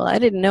like, well, I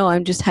didn't know.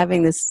 I'm just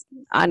having this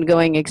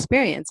ongoing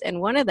experience. And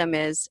one of them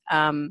is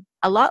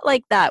a lot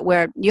like that,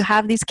 where you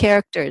have these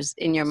characters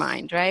in your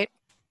mind, right?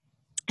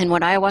 And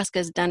what ayahuasca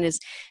has done is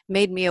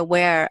made me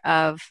aware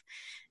of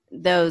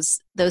those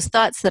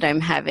thoughts that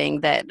I'm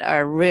having that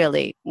are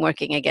really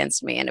working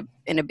against me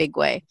in a big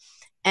way.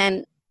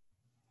 And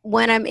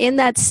when I'm in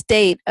that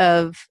state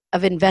of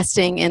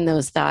investing in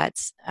those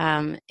thoughts,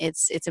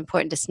 it's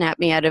important to snap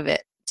me out of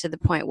it, to the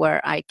point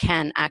where I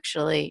can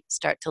actually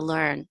start to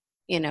learn,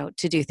 to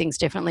do things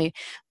differently.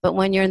 But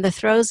when you're in the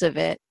throes of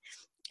it,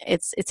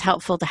 it's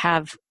helpful to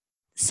have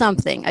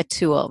something, a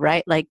tool,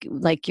 right?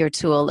 Like your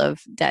tool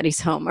of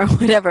Daddy's Home or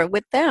whatever.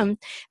 With them,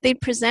 they'd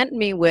present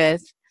me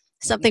with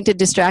something to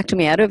distract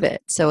me out of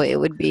it. So it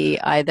would be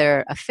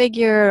either a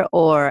figure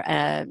or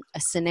a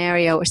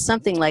scenario or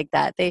something like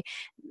that. They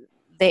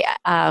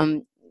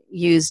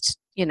used,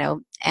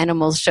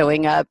 animals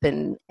showing up,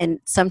 and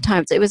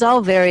sometimes it was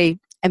all very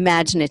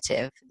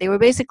imaginative. They were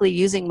basically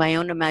using my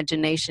own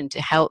imagination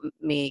to help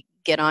me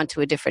get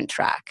onto a different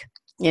track,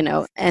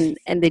 and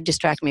they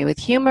distract me with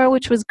humor,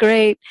 which was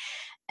great.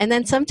 And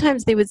then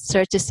sometimes they would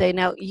start to say,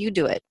 now you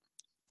do it.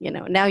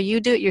 Now you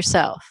do it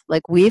yourself.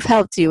 Like, we've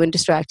helped you and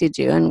distracted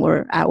you and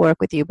we're at work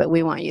with you, but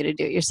we want you to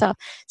do it yourself.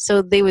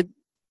 So they would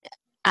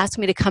ask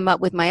me to come up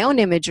with my own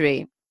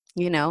imagery,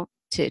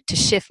 to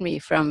shift me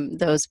from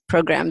those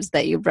programs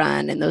that you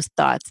run and those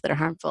thoughts that are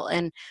harmful.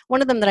 And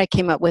one of them that I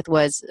came up with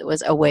was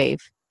a wave.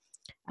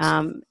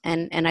 And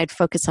I'd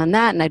focus on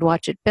that, and I'd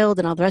watch it build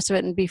and all the rest of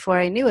it. And before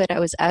I knew it, I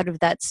was out of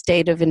that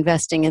state of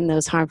investing in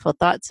those harmful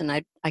thoughts. And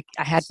I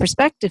had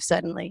perspective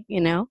suddenly,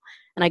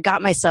 and I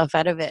got myself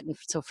out of it. And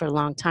so for a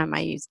long time,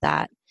 I used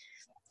that.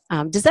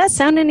 Does that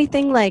sound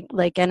anything like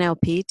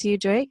NLP to you,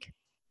 Drake?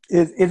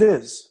 It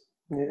is.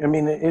 I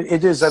mean,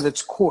 it is at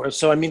its core.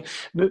 So, I mean,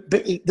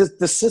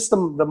 the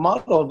system, the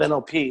model of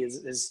NLP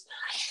is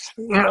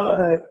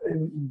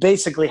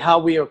basically how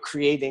we are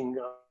creating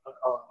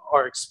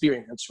our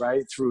experience,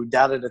 right? Through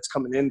data that's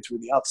coming in through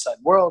the outside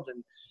world.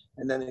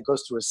 And then it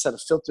goes through a set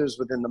of filters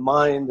within the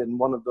mind. And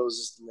one of those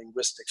is the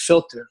linguistic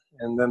filter.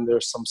 And then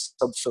there's some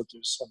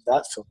sub-filters of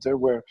that filter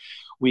where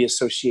we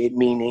associate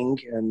meaning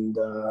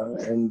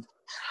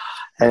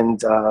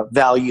and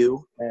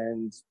value,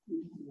 and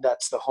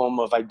that's the home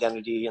of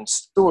identity and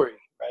story,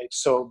 right?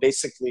 So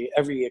basically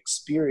every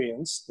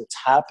experience that's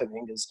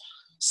happening is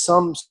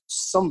some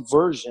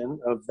version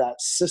of that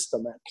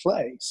system at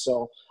play.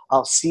 So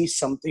I'll see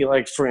something,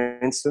 like, for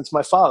instance,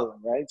 my father,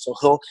 right?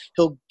 So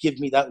he'll give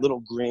me that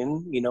little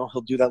grin,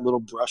 he'll do that little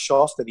brush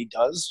off that he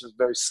does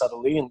very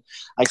subtly, and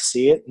I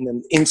see it, and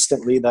then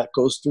instantly that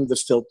goes through the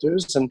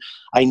filters, and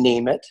I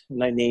name it,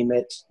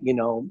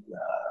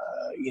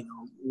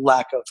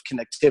 lack of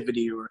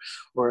connectivity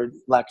or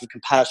lack of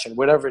compassion,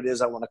 whatever it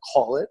is I want to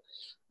call it.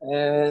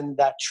 And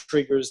that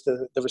triggers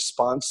the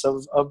response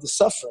of the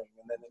suffering.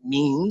 And then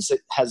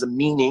it has a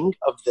meaning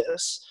of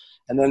this.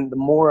 And then the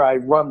more I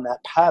run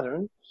that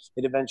pattern,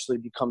 it eventually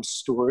becomes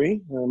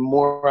story. And the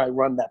more I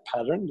run that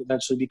pattern, it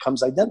eventually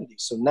becomes identity.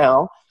 So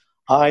now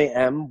I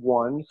am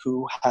one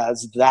who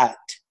has that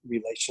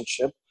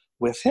relationship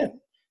with him.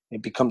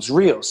 It becomes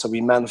real. So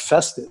we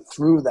manifest it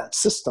through that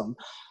system.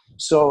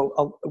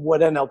 So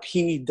what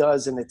NLP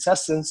does in its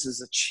essence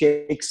is it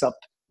shakes up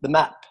the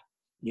map.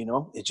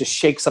 It just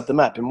shakes up the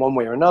map in one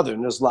way or another.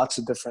 And there's lots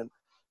of different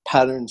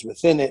patterns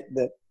within it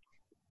that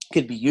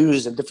could be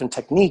used, and different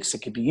techniques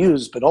that could be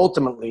used. But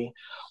ultimately,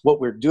 what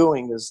we're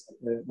doing is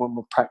when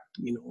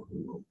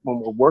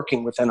we're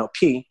working with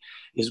NLP,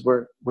 is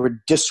we're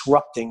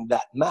disrupting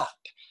that map.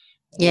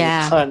 And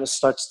it kind of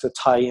starts to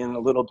tie in a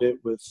little bit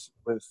with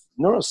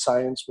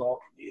neuroscience. Well,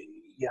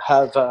 you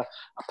have a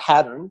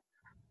pattern.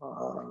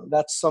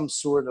 That's some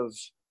sort of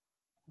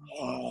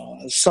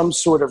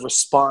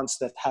response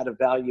that had a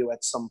value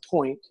at some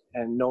point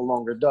and no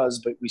longer does,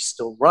 but we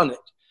still run it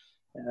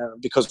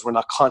because we're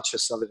not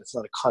conscious of it. It's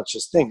not a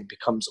conscious thing. It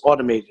becomes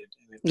automated,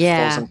 and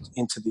it falls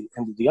into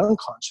the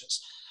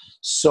unconscious.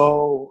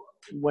 So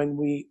when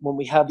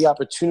we have the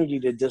opportunity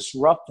to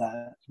disrupt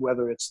that,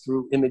 whether it's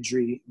through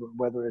imagery or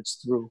whether it's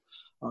through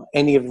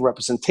any of the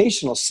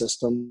representational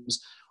systems,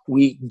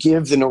 we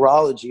give the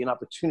neurology an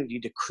opportunity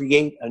to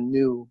create a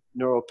new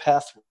neural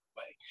pathway.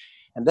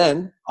 And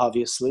then,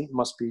 obviously, it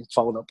must be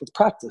followed up with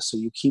practice. So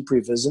you keep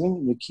revisiting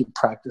and you keep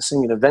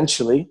practicing, and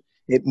eventually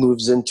it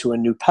moves into a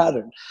new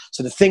pattern.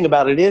 So the thing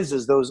about it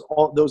is those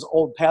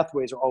old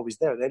pathways are always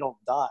there. They don't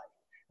die,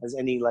 as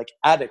any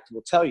addict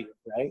will tell you,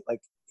 right?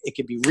 Like, it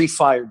could be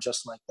refired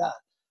just like that.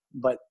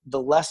 But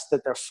the less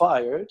that they're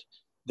fired,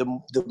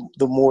 the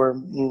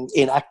more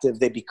inactive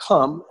they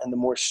become, and the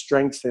more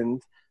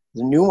strengthened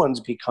the new ones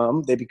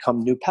become. They become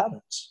new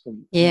patterns.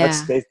 And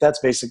that's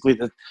basically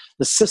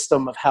the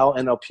system of how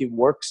NLP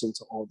works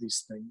into all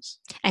these things.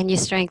 And you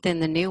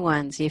strengthen the new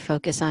ones. You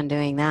focus on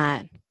doing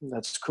that.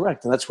 That's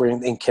correct. And that's where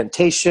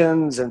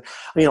incantations and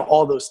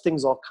all those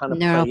things all kind of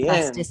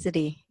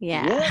neuroplasticity.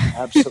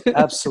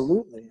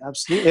 Absolutely.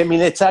 I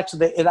mean, it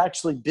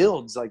actually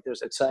builds.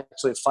 It's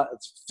actually a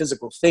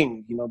physical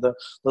thing.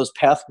 Those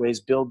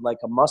pathways build like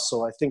a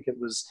muscle. I think it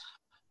was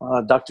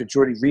Dr.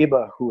 Jordi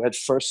Riba, who had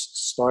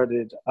first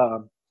started, I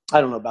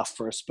don't know about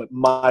first, but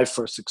my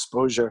first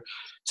exposure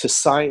to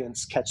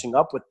science catching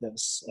up with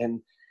this,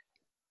 and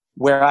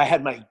where I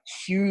had my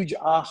huge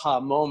aha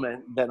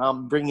moment that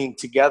I'm bringing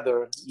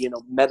together,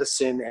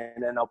 medicine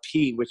and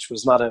NLP, which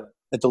was not a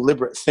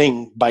deliberate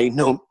thing by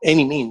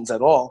any means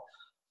at all,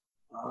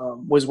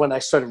 was when I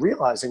started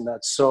realizing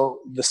that.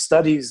 So the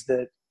studies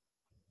that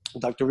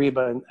Dr.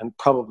 Reba and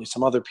probably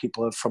some other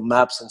people from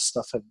MAPS and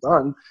stuff have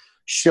done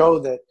show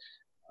that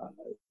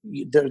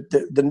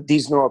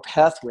these neural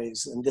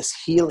pathways and this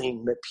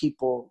healing that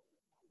people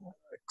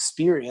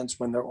experience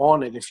when they're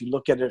on it, if you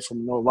look at it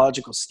from a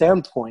neurological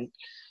standpoint,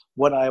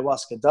 what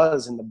ayahuasca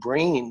does in the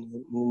brain,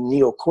 in the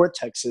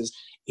neocortex, is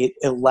it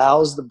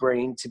allows the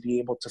brain to be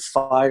able to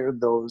fire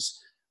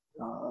those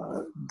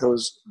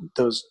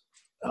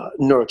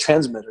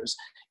neurotransmitters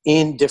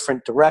in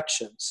different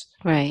directions.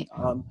 Right.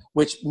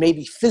 Which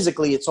maybe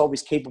physically it's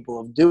always capable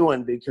of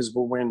doing, because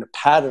when we're in the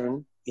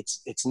pattern,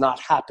 it's not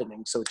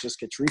happening. So it just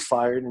gets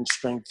refired and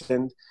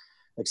strengthened.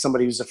 Like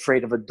somebody who's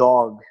afraid of a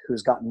dog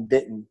who's gotten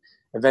bitten,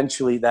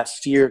 eventually that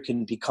fear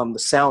can become the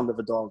sound of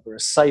a dog or a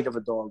sight of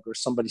a dog or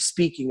somebody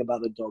speaking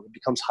about a dog. It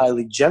becomes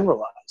highly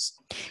generalized.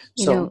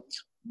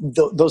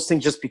 Those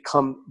things just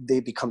become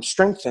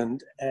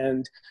strengthened.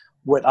 And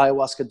what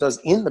ayahuasca does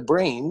in the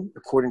brain,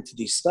 according to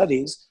these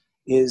studies,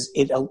 is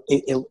it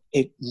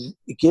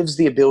gives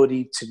the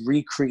ability to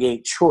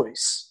recreate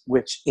choice,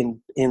 which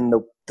in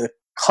the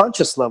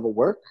conscious level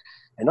work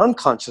and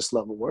unconscious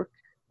level work,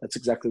 that's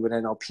exactly what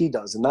NLP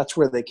does. And that's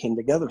where they came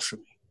together for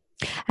me.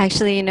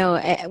 Actually,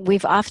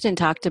 we've often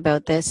talked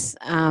about this,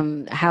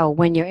 how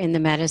when you're in the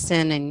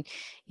medicine and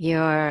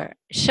you're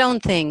shown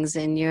things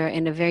and you're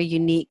in a very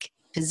unique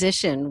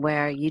position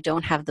where you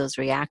don't have those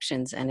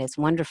reactions, and it's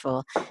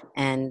wonderful.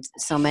 And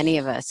so many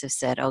of us have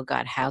said, oh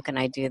God, how can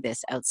I do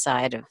this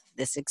outside of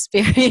this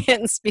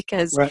experience?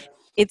 Because right.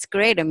 It's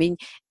great. I mean,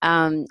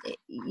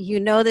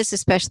 this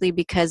especially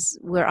because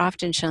we're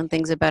often shown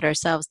things about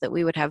ourselves that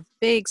we would have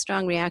big,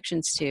 strong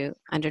reactions to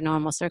under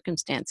normal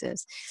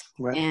circumstances.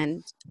 Right.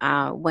 And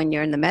when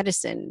you're in the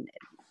medicine,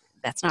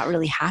 that's not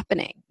really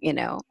happening,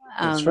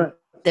 That's right.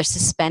 They're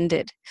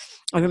suspended.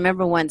 I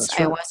remember once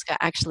That's right. ayahuasca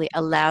actually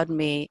allowed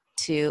me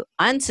to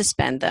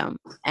unsuspend them,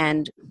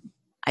 and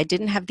I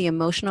didn't have the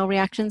emotional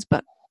reactions,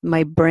 but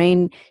my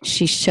brain,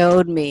 she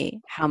showed me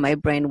how my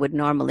brain would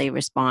normally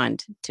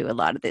respond to a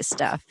lot of this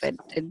stuff. And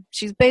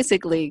she's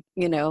basically,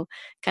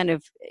 kind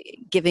of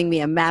giving me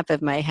a map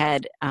of my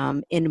head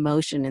in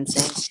motion and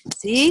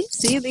saying,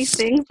 see these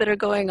things that are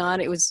going on.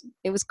 It was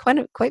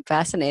quite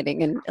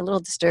fascinating and a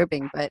little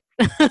disturbing, but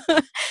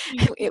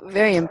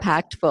very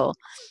impactful.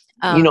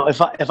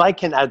 If I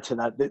can add to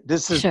that,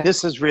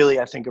 this is really,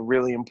 I think, a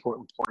really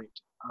important point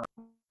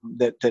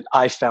that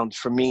I found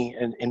for me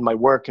and in my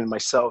work and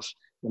myself,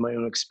 in my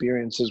own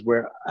experiences,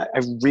 where I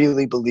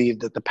really believe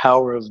that the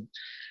power of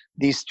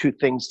these two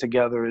things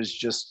together is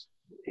just,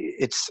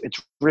 it's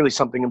really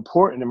something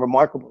important and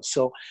remarkable.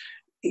 So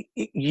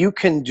you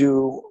can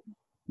do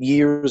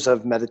years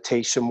of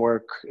meditation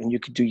work, and you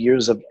could do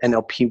years of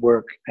NLP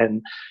work,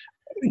 and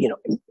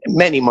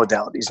many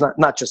modalities,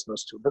 not just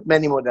those two, but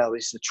many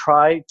modalities to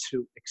try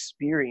to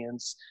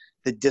experience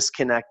the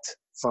disconnect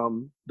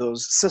from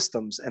those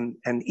systems and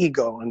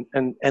ego,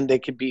 and they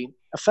could be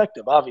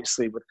effective.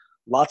 Obviously, with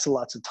lots and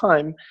lots of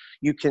time,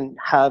 you can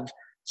have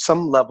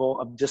some level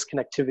of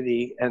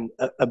disconnectivity and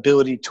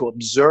ability to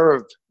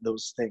observe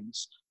those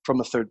things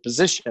from a third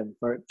position,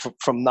 right?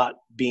 From not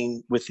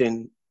being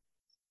within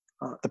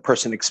the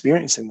person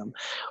experiencing them.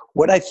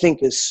 What I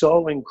think is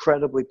so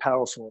incredibly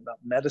powerful about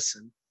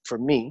medicine for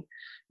me,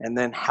 and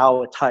then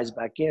how it ties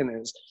back in,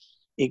 is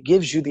it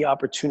gives you the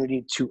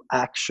opportunity to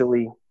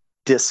actually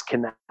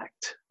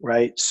disconnect,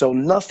 right? So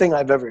nothing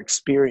I've ever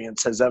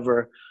experienced has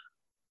ever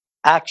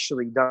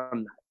actually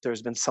done that.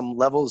 There's been some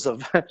levels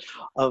of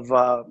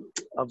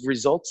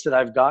results that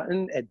I've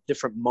gotten at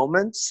different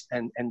moments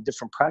and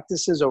different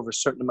practices over a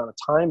certain amount of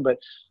time. But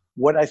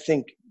what I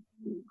think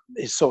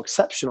is so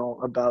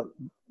exceptional about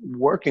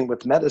working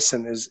with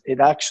medicine is it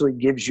actually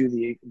gives you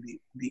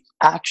the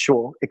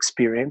actual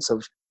experience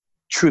of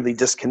truly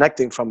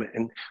disconnecting from it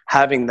and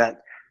having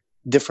that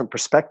different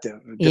perspective,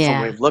 a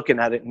different way of looking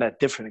at it, and that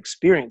different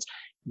experience.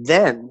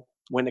 Then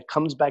when it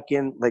comes back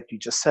in, like you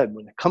just said,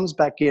 when it comes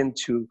back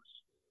into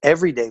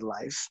everyday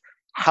life,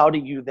 how do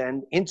you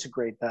then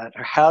integrate that,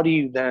 or how do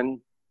you then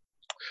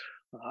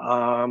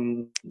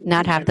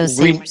not have those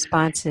same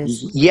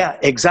responses? Yeah,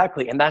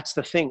 exactly. And that's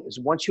the thing, is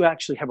once you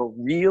actually have a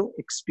real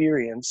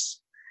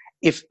experience,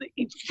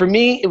 for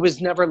me, it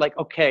was never like,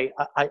 okay,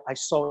 I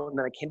saw it and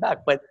then I came back,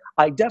 but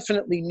I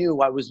definitely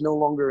knew I was no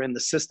longer in the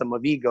system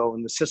of ego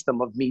and the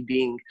system of me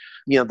being,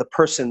 the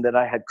person that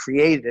I had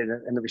created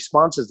and the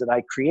responses that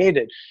I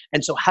created.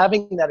 And so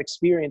having that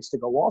experience to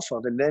go off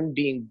of, and then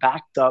being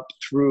backed up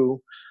through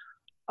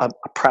a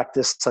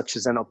practice such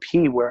as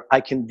NLP, where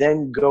I can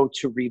then go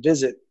to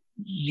revisit,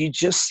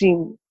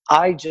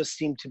 I just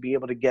seem to be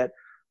able to get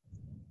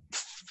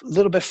a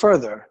little bit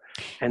further,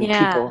 and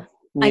people,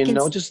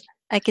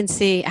 I can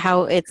see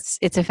how it's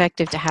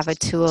effective to have a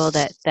tool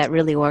that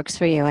really works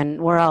for you.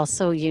 And we're all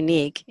so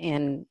unique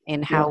in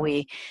how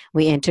we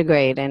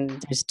integrate, and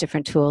there's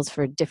different tools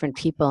for different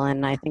people.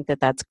 And I think that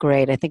that's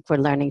great. I think we're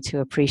learning to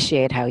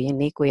appreciate how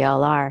unique we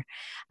all are.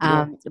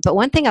 But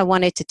one thing I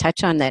wanted to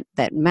touch on that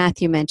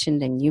Matthew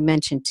mentioned and you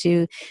mentioned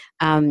too,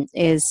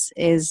 is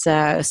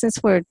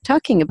since we're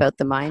talking about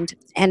the mind,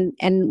 and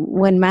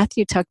when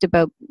you talked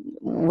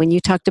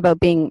about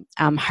being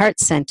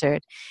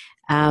heart-centered,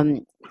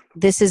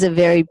 this is a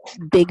very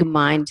big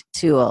mind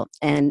tool,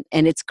 and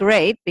it's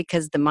great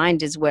because the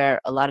mind is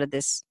where a lot of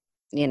this,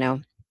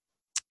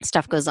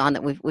 stuff goes on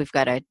that we've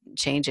got to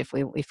change if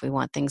we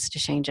want things to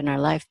change in our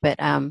life. But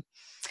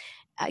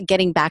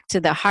getting back to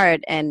the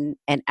heart and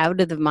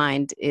out of the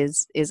mind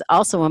is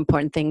also an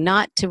important thing,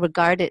 not to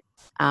regard it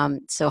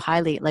so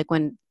highly. Like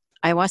when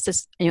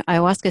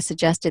ayahuasca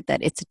suggested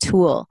that it's a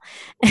tool.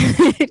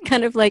 It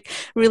kind of like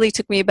really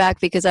took me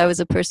back, because I was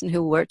a person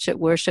who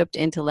worshipped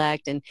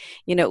intellect, and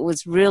it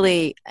was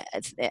really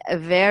a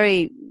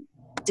very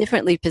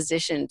differently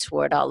positioned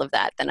toward all of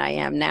that than I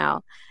am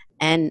now.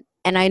 And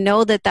I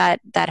know that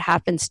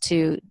happens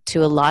to a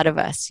lot of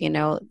us.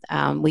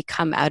 We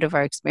come out of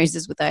our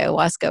experiences with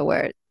ayahuasca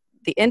where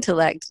the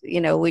intellect,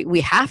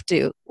 we have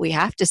to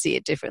see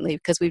it differently,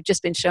 because we've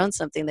just been shown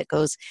something that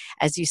goes,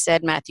 as you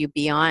said, Matthew,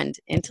 beyond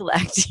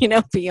intellect,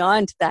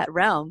 beyond that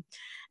realm.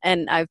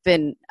 And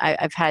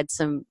I've had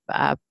some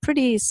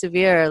pretty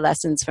severe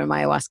lessons from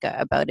ayahuasca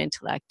about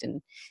intellect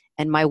and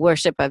my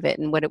worship of it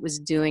and what it was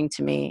doing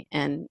to me,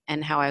 and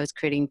how I was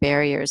creating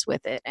barriers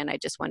with it. And I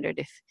just wondered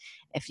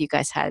if you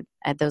guys had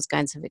those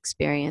kinds of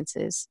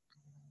experiences,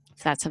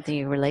 if that's something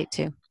you relate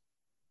to.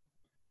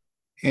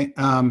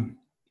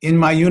 In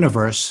my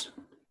universe,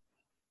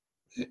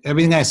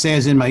 everything I say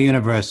is in my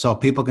universe, so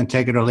people can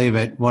take it or leave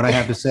it. What I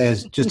have to say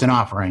is just an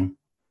offering.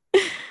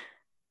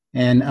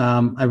 And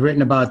I've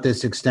written about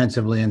this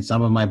extensively in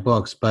some of my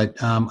books, but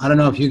I don't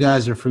know if you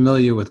guys are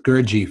familiar with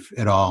Gurdjieff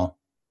at all.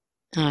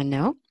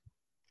 No.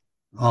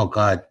 Oh,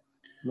 God.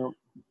 No.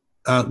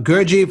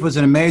 Gurdjieff was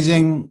an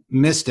amazing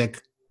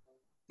mystic.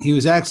 He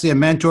was actually a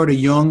mentor to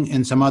Jung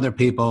and some other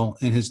people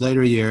in his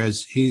later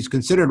years. He's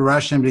considered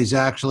Russian, but he's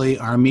actually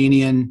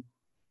Armenian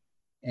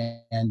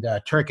and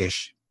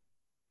Turkish.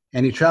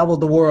 And he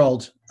traveled the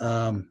world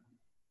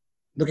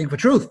looking for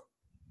truth.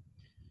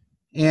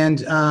 And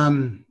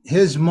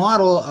his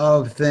model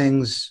of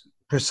things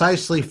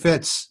precisely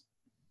fits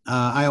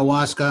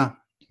ayahuasca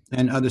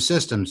and other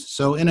systems.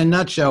 So in a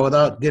nutshell,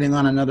 without getting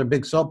on another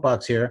big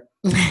soapbox here,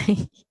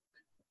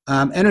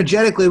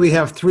 energetically, we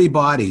have three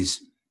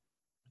bodies.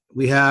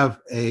 We have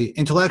an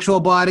intellectual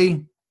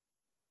body,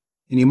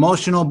 an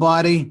emotional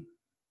body,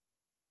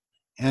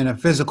 and a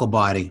physical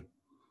body.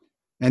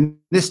 And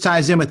this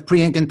ties in with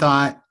pre-Incan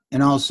thought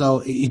and also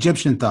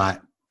Egyptian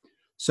thought.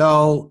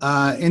 So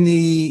in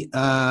the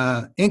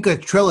Inca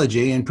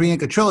trilogy and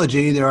pre-Inca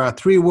trilogy, there are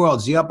three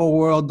worlds: the upper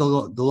world, the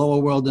lower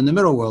world, and the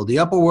middle world. The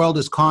upper world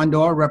is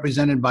Condor,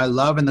 represented by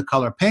love and the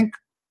color pink.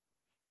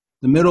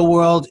 The middle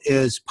world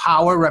is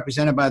power,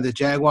 represented by the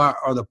jaguar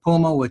or the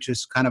puma, which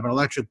is kind of an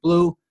electric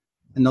blue.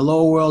 And the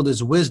lower world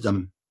is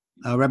wisdom,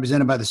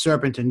 represented by the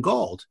serpent in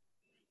gold.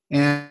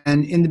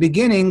 And in the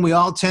beginning, we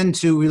all tend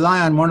to rely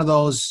on one of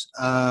those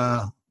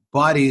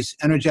bodies,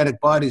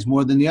 energetic bodies,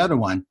 more than the other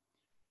one.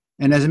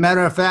 And as a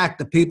matter of fact,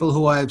 the people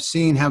who I've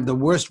seen have the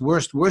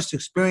worst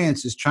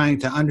experiences trying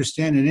to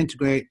understand and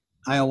integrate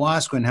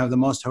ayahuasca and have the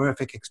most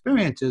horrific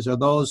experiences are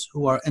those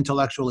who are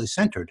intellectually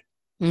centered.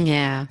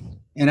 Yeah.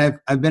 And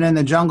I've been in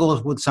the jungle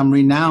with some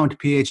renowned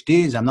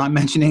PhDs. I'm not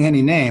mentioning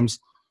any names,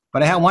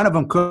 but I had one of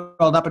them curled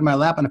up in my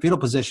lap in a fetal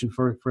position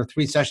for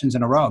 3 sessions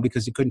in a row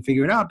because he couldn't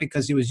figure it out,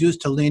 because he was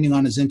used to leaning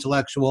on his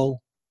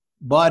intellectual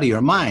body or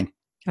mind.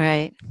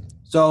 Right.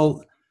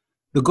 So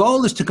the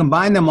goal is to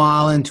combine them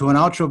all into an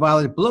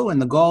ultraviolet blue,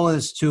 and the goal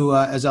is to,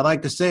 as I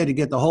like to say, to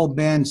get the whole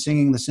band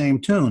singing the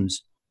same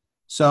tunes.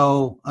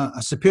 So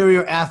a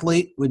superior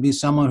athlete would be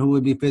someone who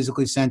would be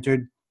physically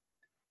centered.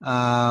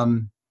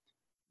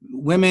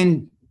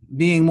 Women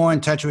being more in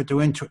touch with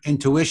their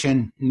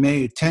intuition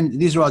may tend,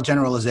 these are all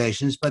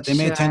generalizations, but they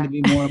may tend to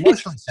be more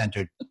emotionally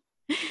centered.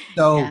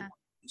 So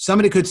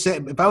somebody could say,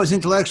 if I was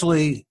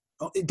intellectually,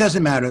 it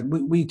doesn't matter.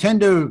 We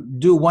tend to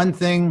do one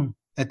thing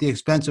at the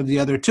expense of the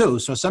other two.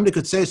 So somebody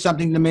could say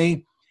something to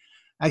me,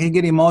 I could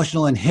get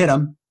emotional and hit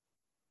them.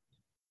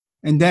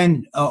 And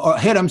then, or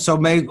hit them, so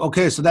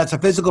so that's a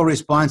physical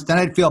response. Then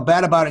I'd feel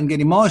bad about it and get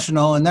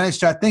emotional. And then I'd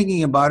start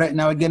thinking about it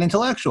and I would get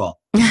intellectual.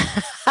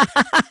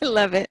 I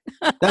love it.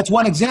 That's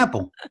one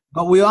example.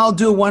 But we all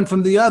do one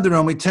from the other,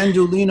 and we tend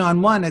to lean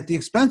on one at the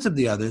expense of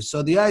the others.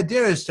 So the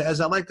idea is to,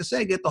 as I like to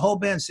say, get the whole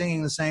band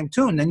singing the same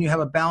tune. Then you have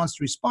a balanced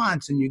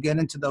response, and you get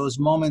into those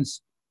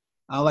moments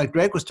like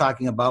Drake was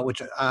talking about,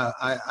 which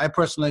I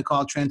personally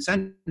call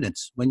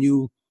transcendence. When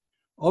you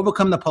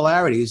overcome the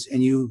polarities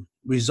and you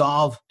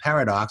resolve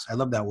paradox, I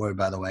love that word,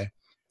 by the way,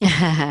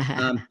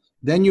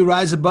 then you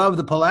rise above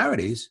the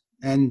polarities.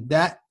 And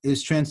that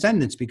is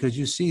transcendence, because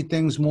you see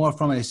things more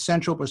from a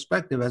central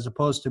perspective as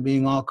opposed to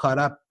being all caught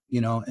up,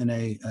 in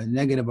a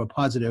negative or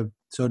positive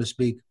so to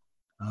speak,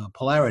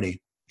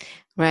 polarity.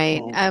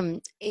 Right.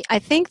 I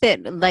think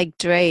that, like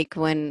Drake,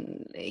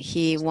 when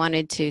he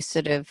wanted to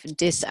sort of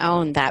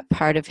disown that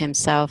part of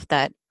himself,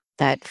 that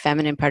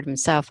feminine part of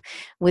himself,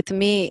 with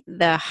me,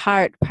 the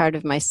heart part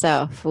of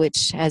myself,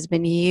 which has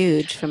been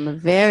huge from a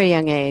very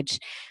young age,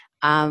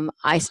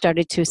 I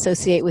started to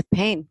associate with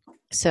pain.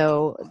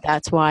 So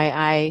that's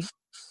why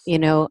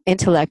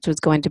intellect was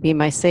going to be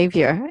my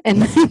savior.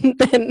 And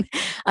then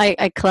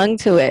I clung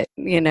to it,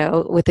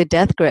 with a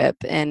death grip.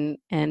 And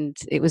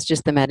it was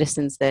just the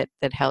medicines that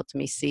helped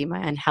me see my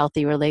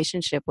unhealthy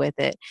relationship with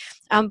it.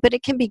 But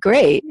it can be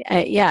great.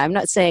 I'm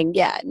not saying,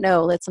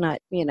 no, let's not,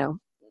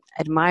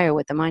 admire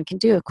what the mind can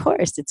do. Of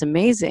course, it's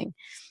amazing.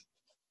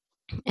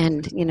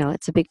 And,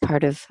 it's a big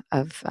part of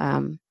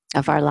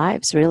our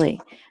lives,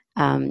 really.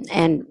 And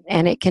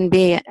it can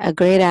be a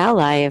great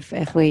ally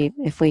if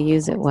we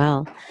use it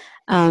well.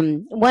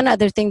 One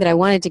other thing that I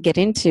wanted to get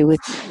into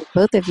with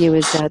both of you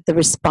is the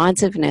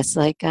responsiveness.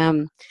 Like,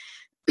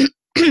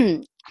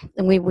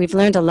 we've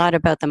learned a lot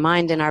about the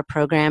mind in our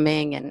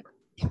programming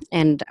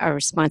and our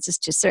responses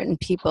to certain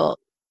people,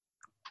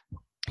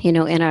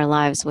 in our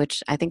lives,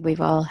 which I think we've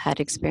all had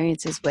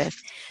experiences with.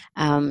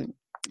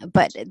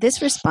 But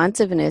this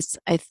responsiveness,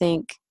 I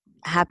think,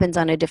 happens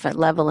on a different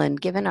level.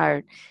 And given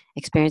our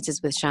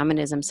experiences with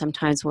shamanism,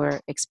 sometimes we're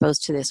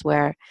exposed to this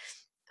where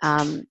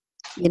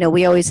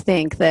we always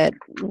think that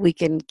we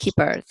can keep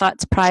our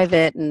thoughts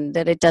private and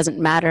that it doesn't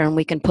matter and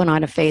we can put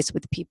on a face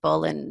with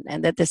people and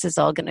that this is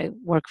all going to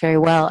work very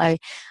well.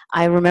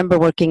 I remember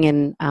working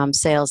in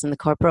sales in the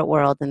corporate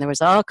world, and there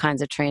was all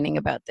kinds of training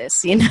about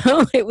this.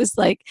 It was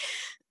like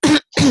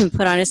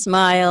put on a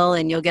smile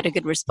and you'll get a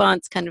good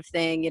response kind of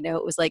thing. It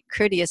was like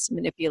courteous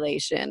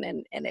manipulation,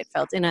 and it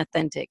felt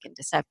inauthentic and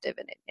deceptive.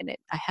 And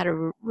I had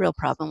a real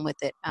problem with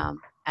it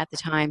at the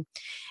time.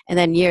 And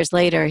then years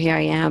later, here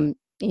I am,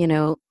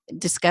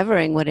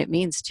 discovering what it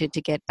means to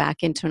get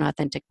back into an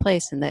authentic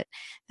place, and that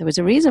there was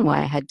a reason why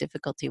I had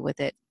difficulty with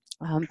it.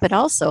 But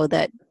also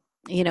that,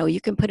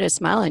 you can put a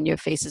smile on your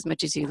face as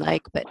much as you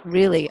like, but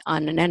really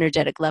on an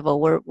energetic level,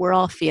 we're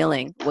all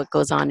feeling what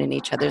goes on in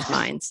each other's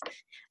minds.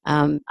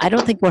 I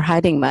don't think we're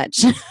hiding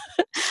much.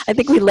 I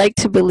think we like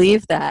to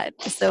believe that.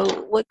 So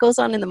what goes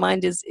on in the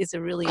mind is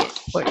a really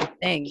important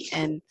thing.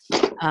 And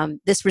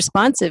this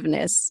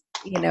responsiveness,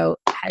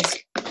 has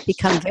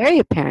become very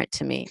apparent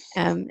to me.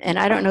 And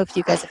I don't know if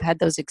you guys have had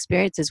those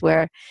experiences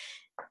where,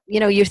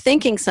 you're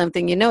thinking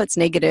something, it's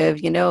negative,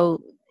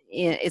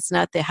 it's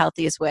not the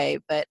healthiest way,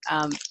 but,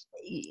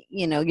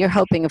 you're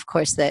hoping, of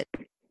course, that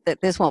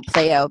this won't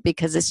play out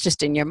because it's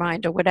just in your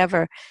mind or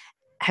whatever.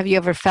 Have you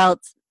ever felt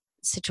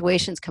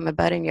situations come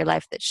about in your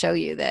life that show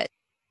you that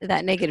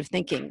negative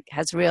thinking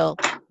has real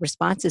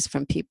responses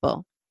from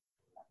people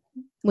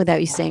without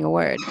you saying a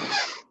word?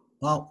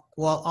 Well,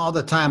 all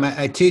the time.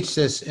 I teach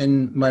this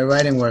in my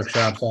writing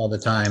workshops all the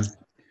time.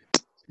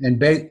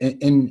 And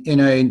in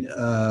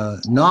a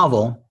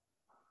novel,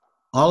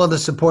 all of the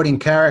supporting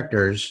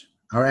characters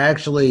are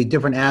actually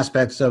different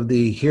aspects of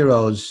the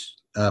hero's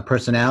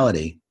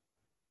personality.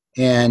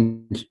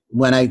 And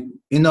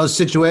in those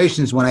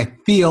situations, when I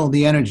feel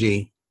the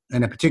energy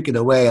in a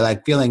particular way,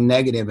 like feeling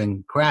negative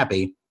and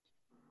crappy,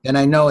 then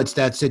I know it's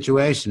that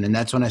situation. And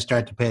that's when I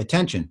start to pay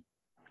attention.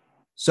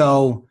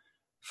 So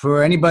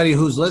for anybody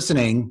who's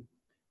listening,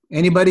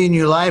 anybody in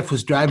your life who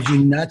drives you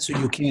nuts or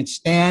you can't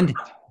stand,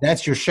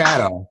 that's your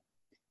shadow.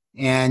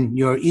 And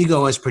your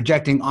ego is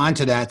projecting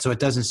onto that so it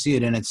doesn't see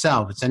it in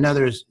itself. It's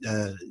another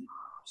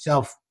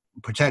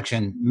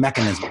self-protection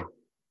mechanism.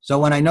 So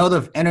when I know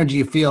the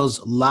energy feels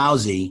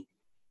lousy,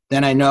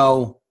 then I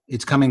know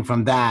it's coming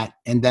from that.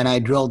 And then I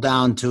drill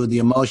down to the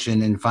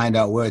emotion and find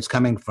out where it's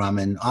coming from.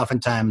 And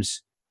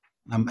oftentimes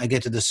I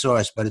get to the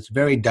source, but it's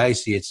very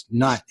dicey. It's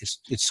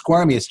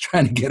squirmy. It's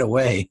trying to get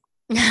away.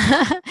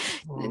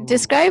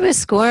 Describe a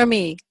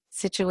squirmy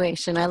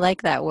situation. I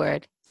like that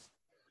word.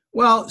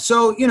 Well,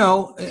 so,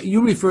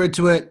 you referred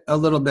to it a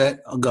little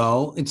bit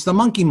ago. It's the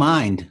monkey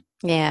mind.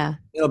 Yeah.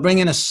 It'll bring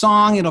in a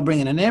song. It'll bring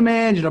in an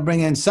image. It'll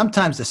bring in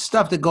sometimes the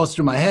stuff that goes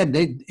through my head.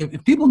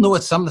 If people knew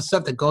what some of the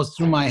stuff that goes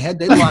through my head,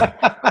 they'd love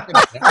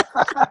it.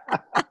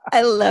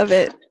 I love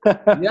it.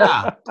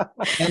 Yeah.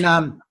 And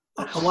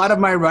a lot of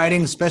my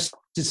writing, especially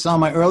some of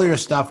my earlier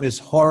stuff, is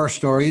horror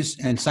stories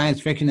and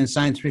science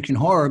fiction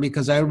horror,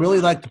 because I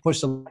really like to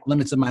push the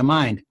limits of my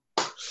mind.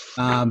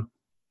 I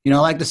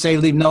like to say,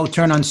 leave no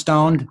turn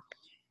unstoned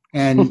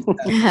and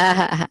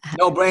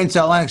no brain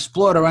cell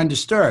unexplored or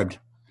undisturbed.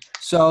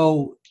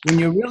 So when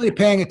you're really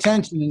paying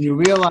attention and you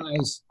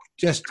realize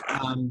just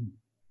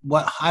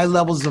what high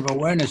levels of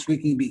awareness we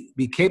can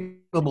be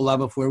capable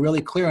of if we're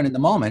really clear and in the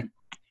moment,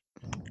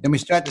 then we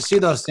start to see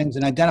those things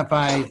and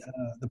identify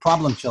the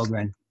problem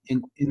children.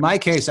 In my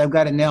case, I've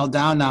got it nailed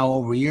down now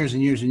over years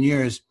and years and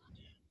years.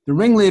 The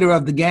ringleader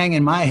of the gang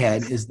in my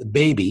head is the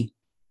baby.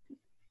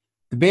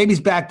 The baby's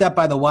backed up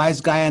by the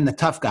wise guy and the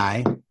tough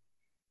guy.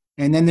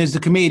 And then there's the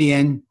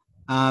comedian.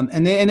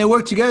 And they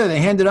work together. They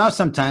hand it off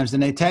sometimes,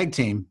 and they tag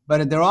team.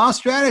 But they're all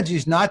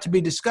strategies not to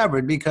be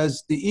discovered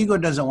because the ego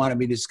doesn't want to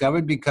be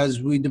discovered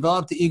because we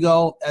developed the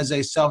ego as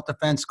a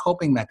self-defense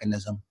coping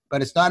mechanism.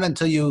 But it's not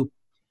until you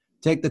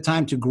take the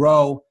time to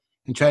grow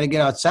and try to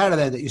get outside of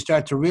that you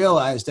start to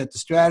realize that the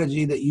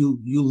strategy that you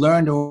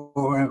learned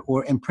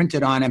or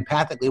imprinted on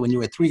empathically when you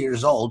were 3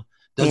 years old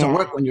doesn't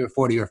work when you're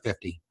 40 or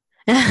 50.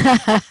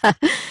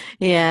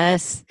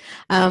 Yes.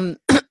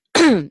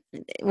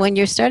 When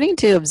you're starting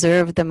to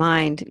observe the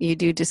mind, you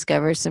do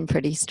discover some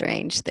pretty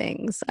strange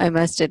things. I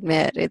must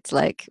admit, it's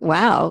like,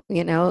 wow,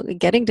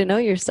 getting to know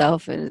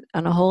yourself on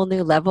a whole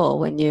new level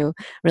when you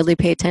really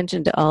pay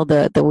attention to all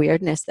the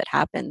weirdness that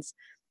happens.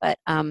 But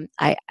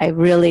I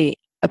really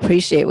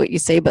appreciate what you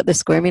say about the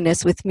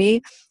squirminess. With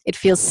me, it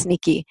feels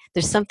sneaky.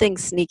 There's something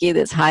sneaky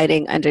that's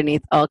hiding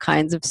underneath all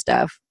kinds of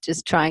stuff,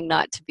 just trying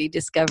not to be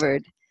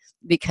discovered.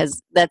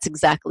 Because that's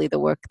exactly the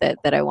work that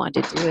I want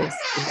to do is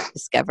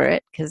discover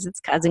it, because it's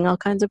causing all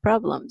kinds of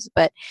problems.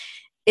 But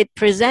it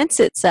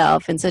presents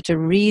itself in such a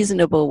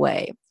reasonable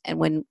way. And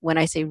when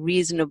I say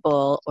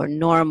reasonable or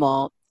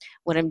normal,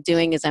 what I'm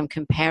doing is I'm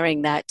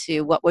comparing that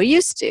to what we're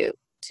used to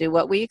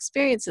what we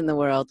experience in the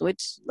world,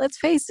 which, let's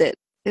face it,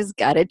 has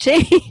got to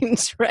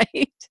change,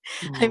 right?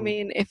 I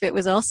mean, if it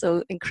was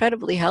also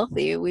incredibly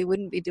healthy, we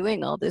wouldn't be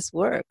doing all this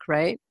work,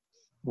 right?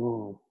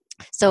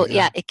 So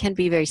yeah, it can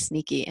be very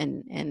sneaky,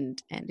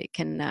 and it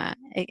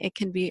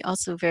can be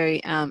also very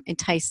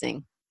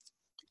enticing,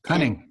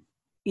 cunning.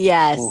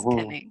 Yes,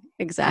 cunning,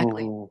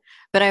 exactly.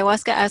 But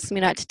ayahuasca asks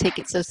me not to take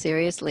it so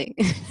seriously,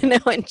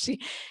 and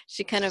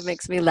she kind of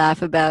makes me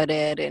laugh about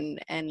it and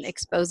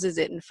exposes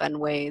it in fun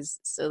ways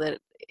so that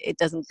it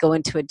doesn't go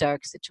into a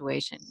dark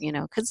situation,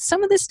 because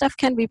some of this stuff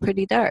can be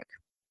pretty dark.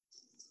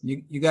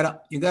 You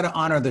gotta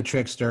honor the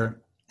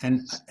trickster,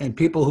 and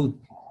people who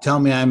tell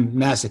me I'm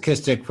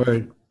masochistic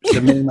for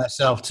submitting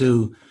myself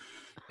to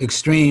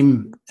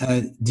extreme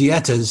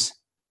dietas.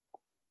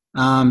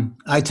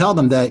 I tell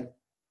them that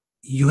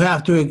you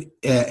have to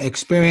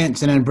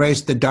experience and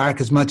embrace the dark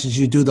as much as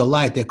you do the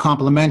light. They're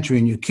complementary,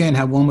 and you can't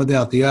have one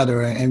without the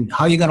other. And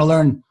how are you going to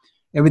learn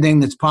everything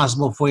that's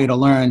possible for you to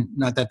learn?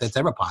 Not that that's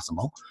ever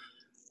possible,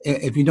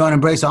 if you don't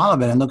embrace all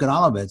of it and look at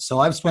all of it. So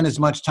I've spent as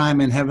much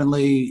time in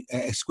heavenly,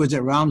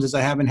 exquisite realms as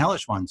I have in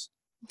hellish ones.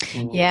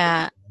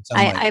 Yeah.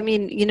 I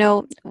mean,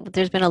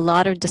 there's been a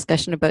lot of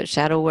discussion about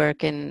shadow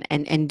work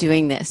and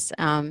doing this.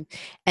 And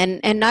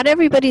not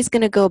everybody's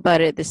going to go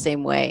about it the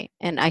same way.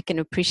 And I can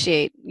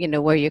appreciate,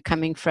 where you're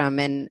coming from.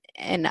 And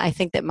I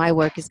think that my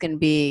work is going to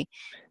be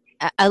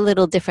a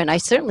little different. I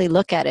certainly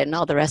look at it and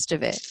all the rest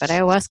of it. But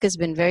ayahuasca has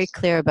been very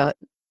clear about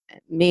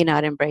me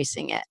not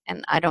embracing it.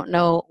 And I don't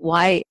know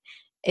why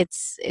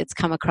it's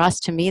come across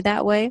to me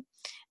that way.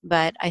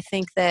 But I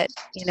think that,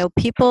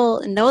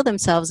 people know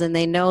themselves and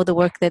they know the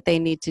work that they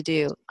need to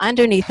do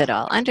underneath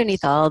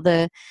all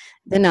the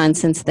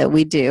nonsense that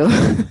we do.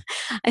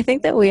 I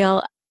think that we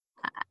all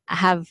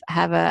have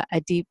a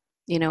deep,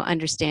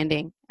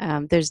 understanding.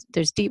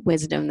 There's deep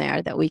wisdom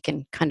there that we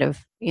can kind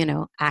of,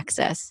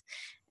 access.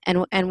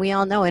 And we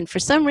all know. And for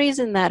some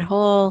reason, that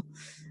whole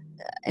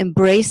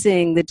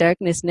embracing the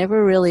darkness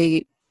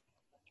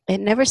it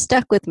never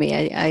stuck with me.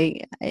 I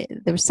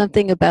there was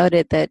something about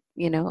it that,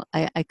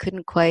 I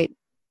couldn't quite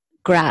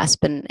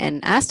grasp, and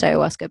asked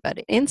ayahuasca about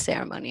it in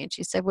ceremony. And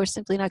she said, we're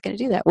simply not going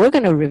to do that. We're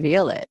going to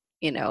reveal it.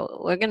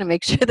 We're going to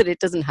make sure that it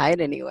doesn't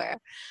hide anywhere.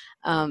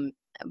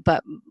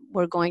 But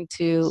we're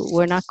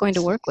not going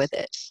to work with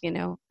it.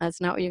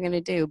 That's not what you're going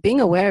to do.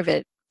 Being aware of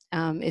it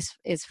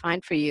is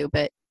fine for you,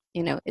 but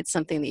it's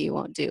something that you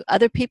won't do.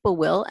 Other people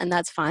will, and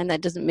that's fine.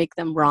 That doesn't make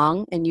them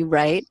wrong and you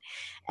right.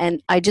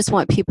 And I just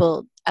want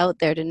people out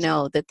there to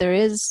know that there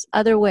is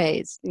other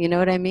ways. You know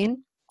what I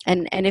mean?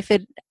 And if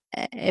it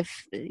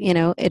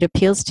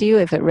appeals to you,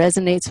 if it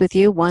resonates with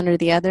you, one or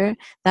the other,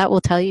 that will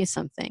tell you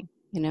something.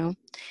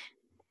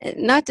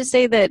 Not to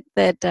say that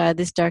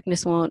this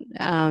darkness won't,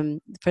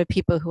 for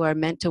people who are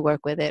meant to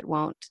work with it,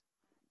 won't,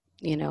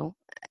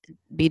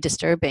 be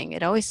disturbing.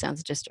 It always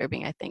sounds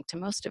disturbing, I think, to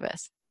most of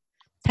us.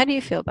 How do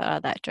you feel about all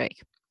that,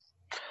 Drake?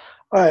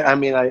 I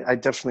mean, I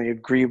definitely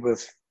agree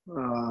with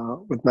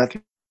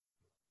Matthew.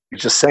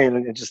 Just saying,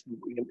 and just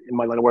in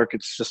my line of work,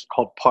 it's just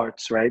called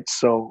parts, right?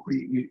 So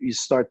you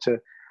start to,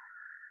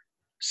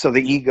 so the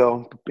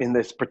ego in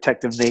this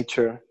protective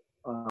nature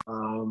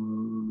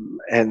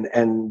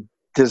and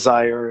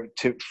desire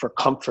for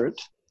comfort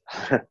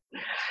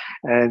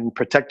and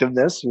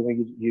protectiveness,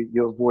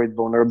 you avoid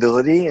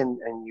vulnerability and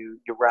you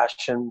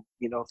ration,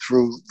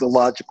 through the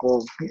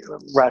logical,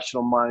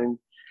 rational mind,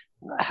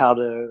 how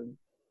to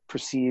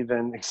perceive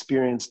and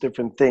experience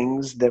different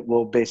things that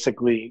will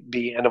basically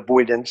be an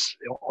avoidance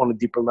on a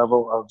deeper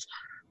level of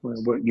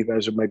what you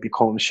guys might be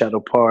calling the shadow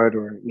part,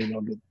 or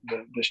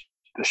the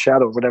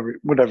shadow,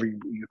 whatever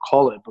you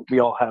call it. But we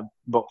all have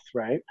both,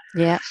 right?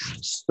 Yeah.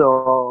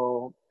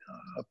 So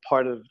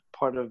part of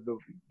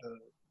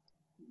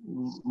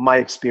my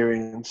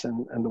experience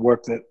and the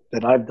work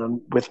that I've done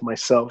with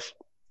myself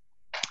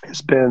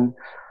has been,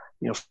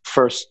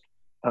 first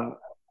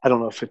I don't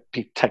know if it'd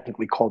be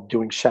technically called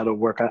doing shadow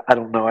work. I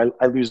don't know.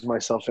 I lose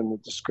myself in the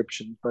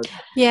description, but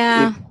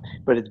Yeah.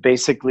 it's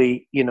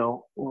basically,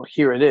 well,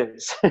 here it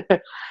is.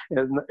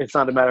 It's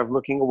not a matter of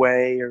looking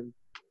away or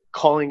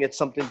calling it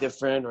something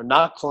different or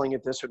not calling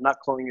it this or not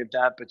calling it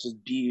that, but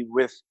just be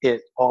with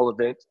it, all of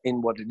it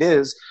in what it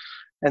is.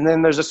 And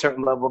then there's a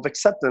certain level of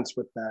acceptance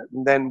with that.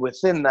 And then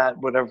within that,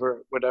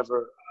 whatever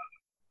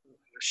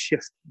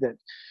shift that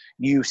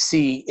you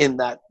see in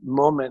that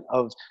moment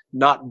of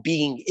not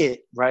being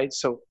it, right?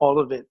 So all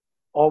of it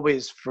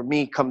always for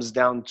me comes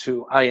down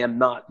to I am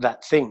not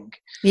that thing.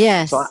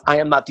 Yes. So I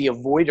am not the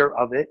avoider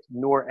of it,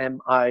 nor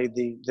am I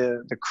the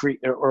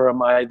creator, or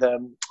am I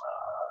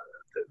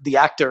the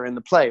actor in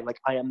the play. Like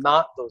I am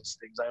not those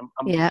things.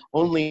 I'm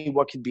only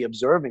what can be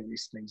observing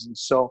these things. And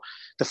so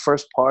the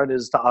first part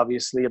is to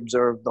obviously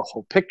observe the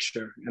whole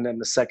picture. And then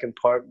the second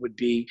part would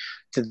be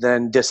to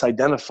then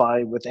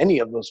disidentify with any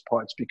of those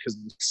parts, because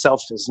the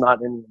self is not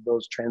any of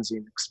those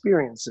transient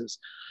experiences.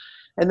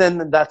 And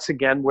then that's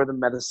again where the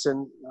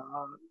medicine,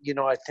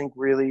 I think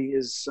really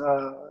is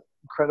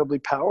incredibly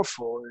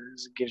powerful.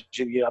 It gives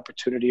you the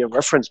opportunity, a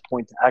reference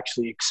point to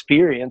actually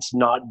experience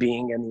not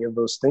being any of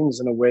those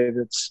things in a way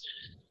that's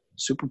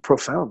super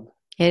profound.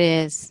 It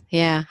is.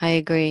 Yeah, I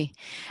agree.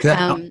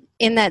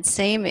 In that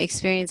same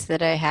experience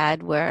that I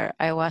had where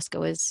ayahuasca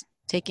was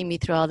taking me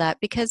through all that,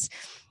 because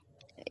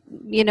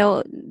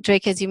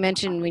Drake, as you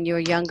mentioned, when you were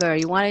younger,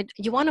 you want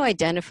to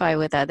identify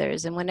with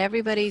others, and when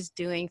everybody's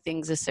doing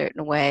things a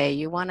certain way,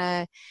 you want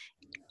to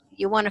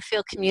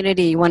feel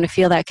community, you want to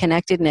feel that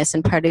connectedness,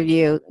 and part of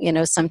you,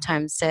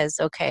 sometimes says,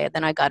 okay,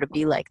 then I got to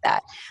be like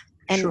that.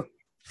 And sure.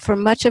 For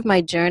much of my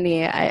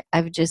journey,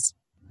 I've just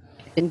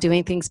been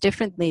doing things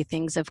differently.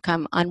 Things have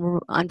come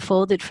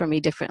unfolded for me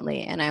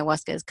differently, and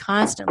ayahuasca has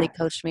constantly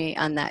coached me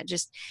on that.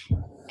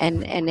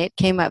 And it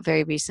came up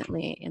very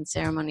recently in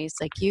ceremonies.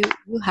 Like you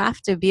have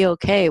to be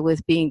okay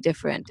with being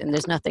different, and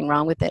there's nothing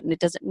wrong with it. And it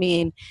doesn't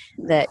mean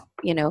that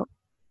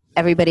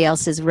everybody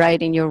else is right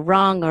and you're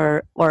wrong,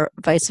 or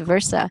vice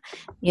versa.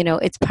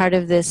 It's part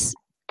of this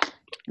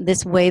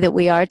way that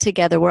we are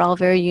together. We're all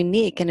very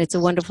unique, and it's a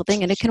wonderful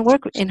thing, and it can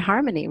work in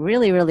harmony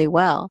really, really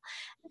well.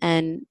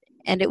 And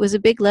it was a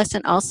big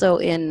lesson also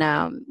in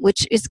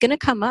which is going to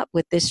come up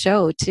with this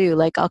show too.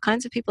 Like all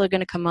kinds of people are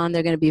going to come on.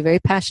 They're going to be very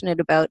passionate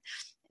about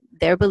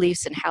their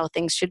beliefs and how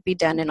things should be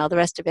done and all the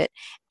rest of it.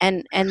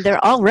 And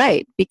they're all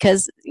right,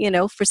 because,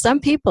 for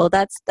some people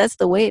that's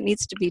the way it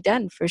needs to be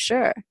done for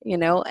sure,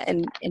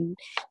 and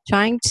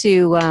trying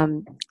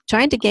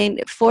to gain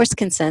forced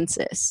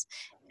consensus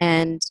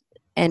and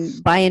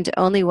buy into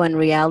only one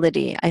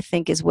reality, I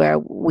think is where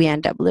we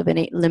end up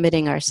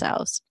limiting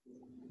ourselves.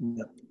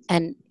 Yep.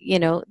 And,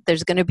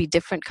 there's going to be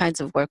different kinds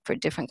of work for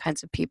different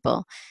kinds of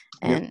people.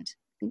 And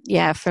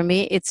for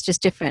me, it's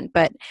just different,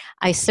 but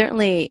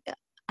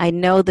I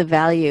know the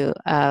value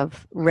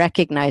of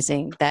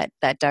recognizing that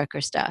darker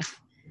stuff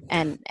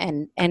and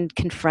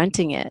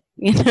confronting it.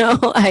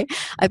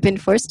 I've been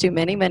forced to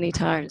many, many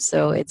times.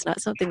 So it's not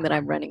something that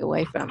I'm running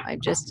away from. I'm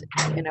just,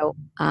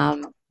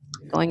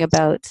 going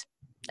about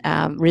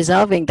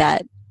resolving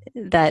that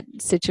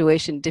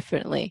situation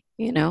differently,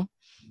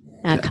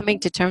 coming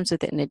to terms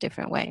with it in a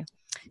different way.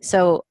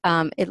 So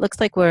it looks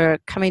like we're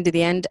coming to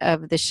the end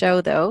of the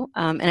show, though,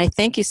 and I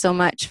thank you so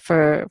much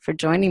for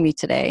joining me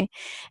today.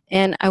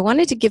 And I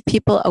wanted to give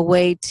people a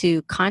way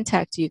to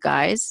contact you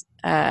guys.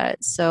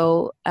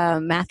 So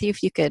Matthew,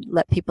 if you could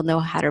let people know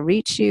how to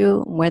reach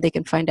you and where they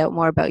can find out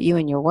more about you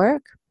and your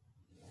work.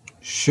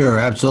 Sure,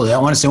 absolutely. I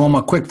want to say one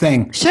more quick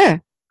thing. Sure.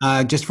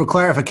 Just for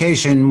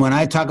clarification, when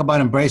I talk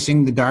about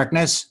embracing the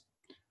darkness,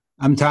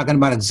 I'm talking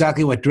about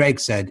exactly what Drake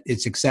said.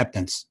 It's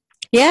acceptance.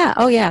 Yeah.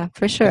 Oh, yeah.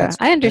 For sure.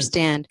 I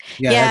understand.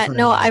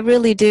 No, I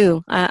really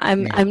do.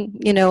 I'm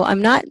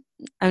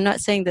not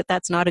saying that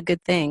that's not a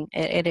good thing.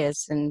 It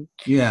is, and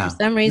for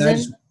some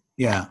reason,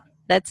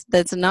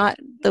 that's not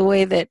the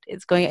way that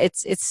it's going.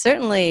 It's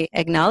certainly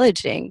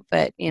acknowledging,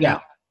 but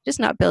just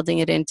not building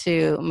it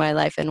into my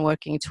life and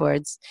working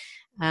towards,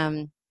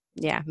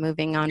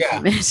 moving on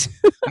from it.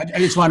 I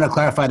just wanted to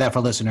clarify that for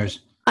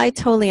listeners. I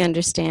totally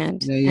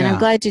understand, and I'm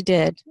glad you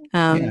did.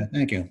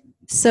 Thank you.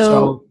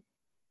 So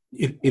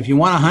if you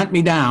want to hunt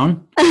me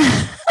down,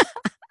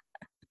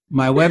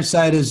 my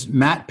website is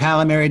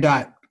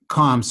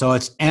mattpallamary.com. So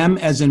it's M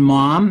as in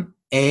mom,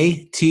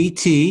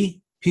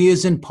 A-T-T, P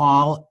as in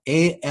Paul,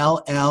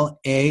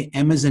 A-L-L-A,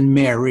 M as in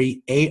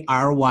Mary,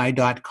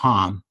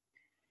 A-R-Y.com.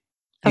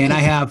 Okay. And I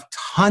have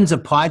tons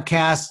of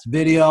podcasts,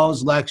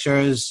 videos,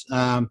 lectures.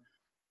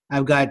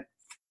 I've got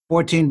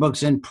 14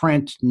 books in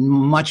print.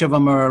 Much of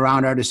them are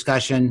around our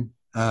discussion.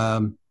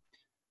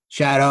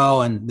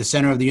 Shadow and The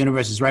Center of the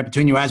Universe is right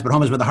between your eyes, but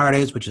home is where the heart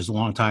is, which is a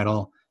long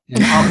title.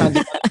 And all kinds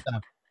of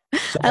stuff.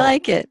 So, I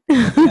like it.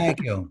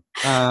 Thank you.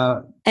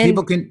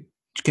 People can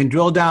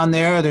drill down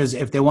there.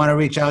 If they want to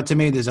reach out to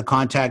me, there's a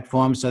contact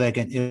form, so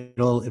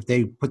if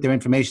they put their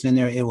information in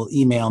there, it will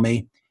email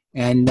me.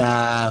 And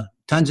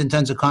tons and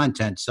tons of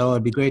content. So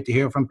it'd be great to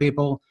hear from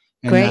people.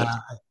 And great.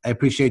 I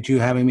appreciate you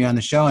having me on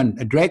the show.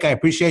 And Drake, I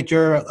appreciate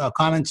your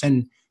comments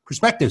and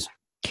perspectives.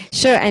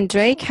 Sure. And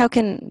Drake, how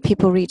can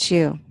people reach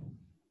you?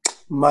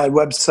 My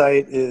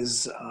website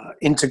is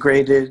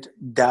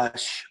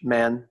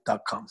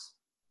integrated-man.com.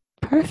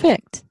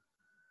 Perfect.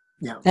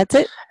 Yeah. That's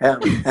it?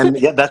 And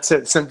yeah, that's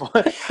it. Simple.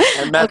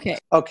 And Matt, Okay.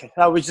 okay.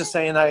 I was just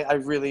saying I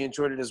really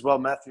enjoyed it as well.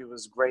 Matthew, it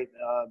was great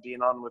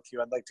being on with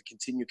you. I'd like to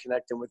continue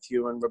connecting with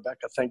you. And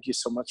Rebecca, thank you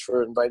so much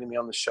for inviting me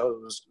on the show.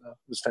 It was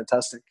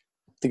fantastic.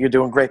 I think you're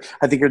doing great.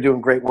 I think you're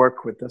doing great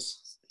work with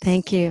this.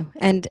 Thank you.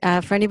 And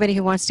for anybody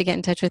who wants to get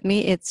in touch with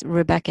me, it's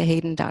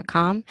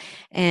RebeccaHayden.com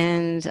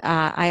and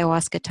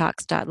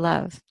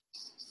ayahuascatalks.love.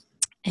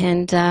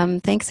 And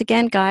thanks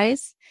again,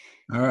 guys.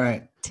 All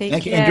right.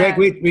 Take care. And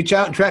Drake, reach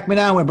out and track me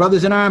down. We're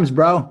brothers in arms,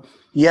 bro.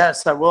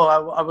 Yes, I will.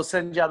 I will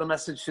send you out a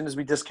message as soon as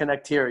we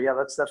disconnect here. Yeah,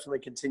 let's definitely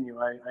continue.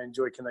 I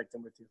enjoy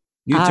connecting with you.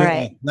 You All too.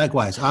 right.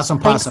 Likewise. Awesome.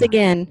 Thanks Possum.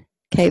 again.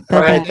 Okay. All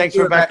Bye-bye. right. Thanks,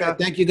 Rebecca.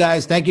 Thank you,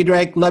 guys. Thank you,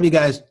 Drake. Love you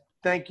guys.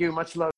 Thank you. Much love.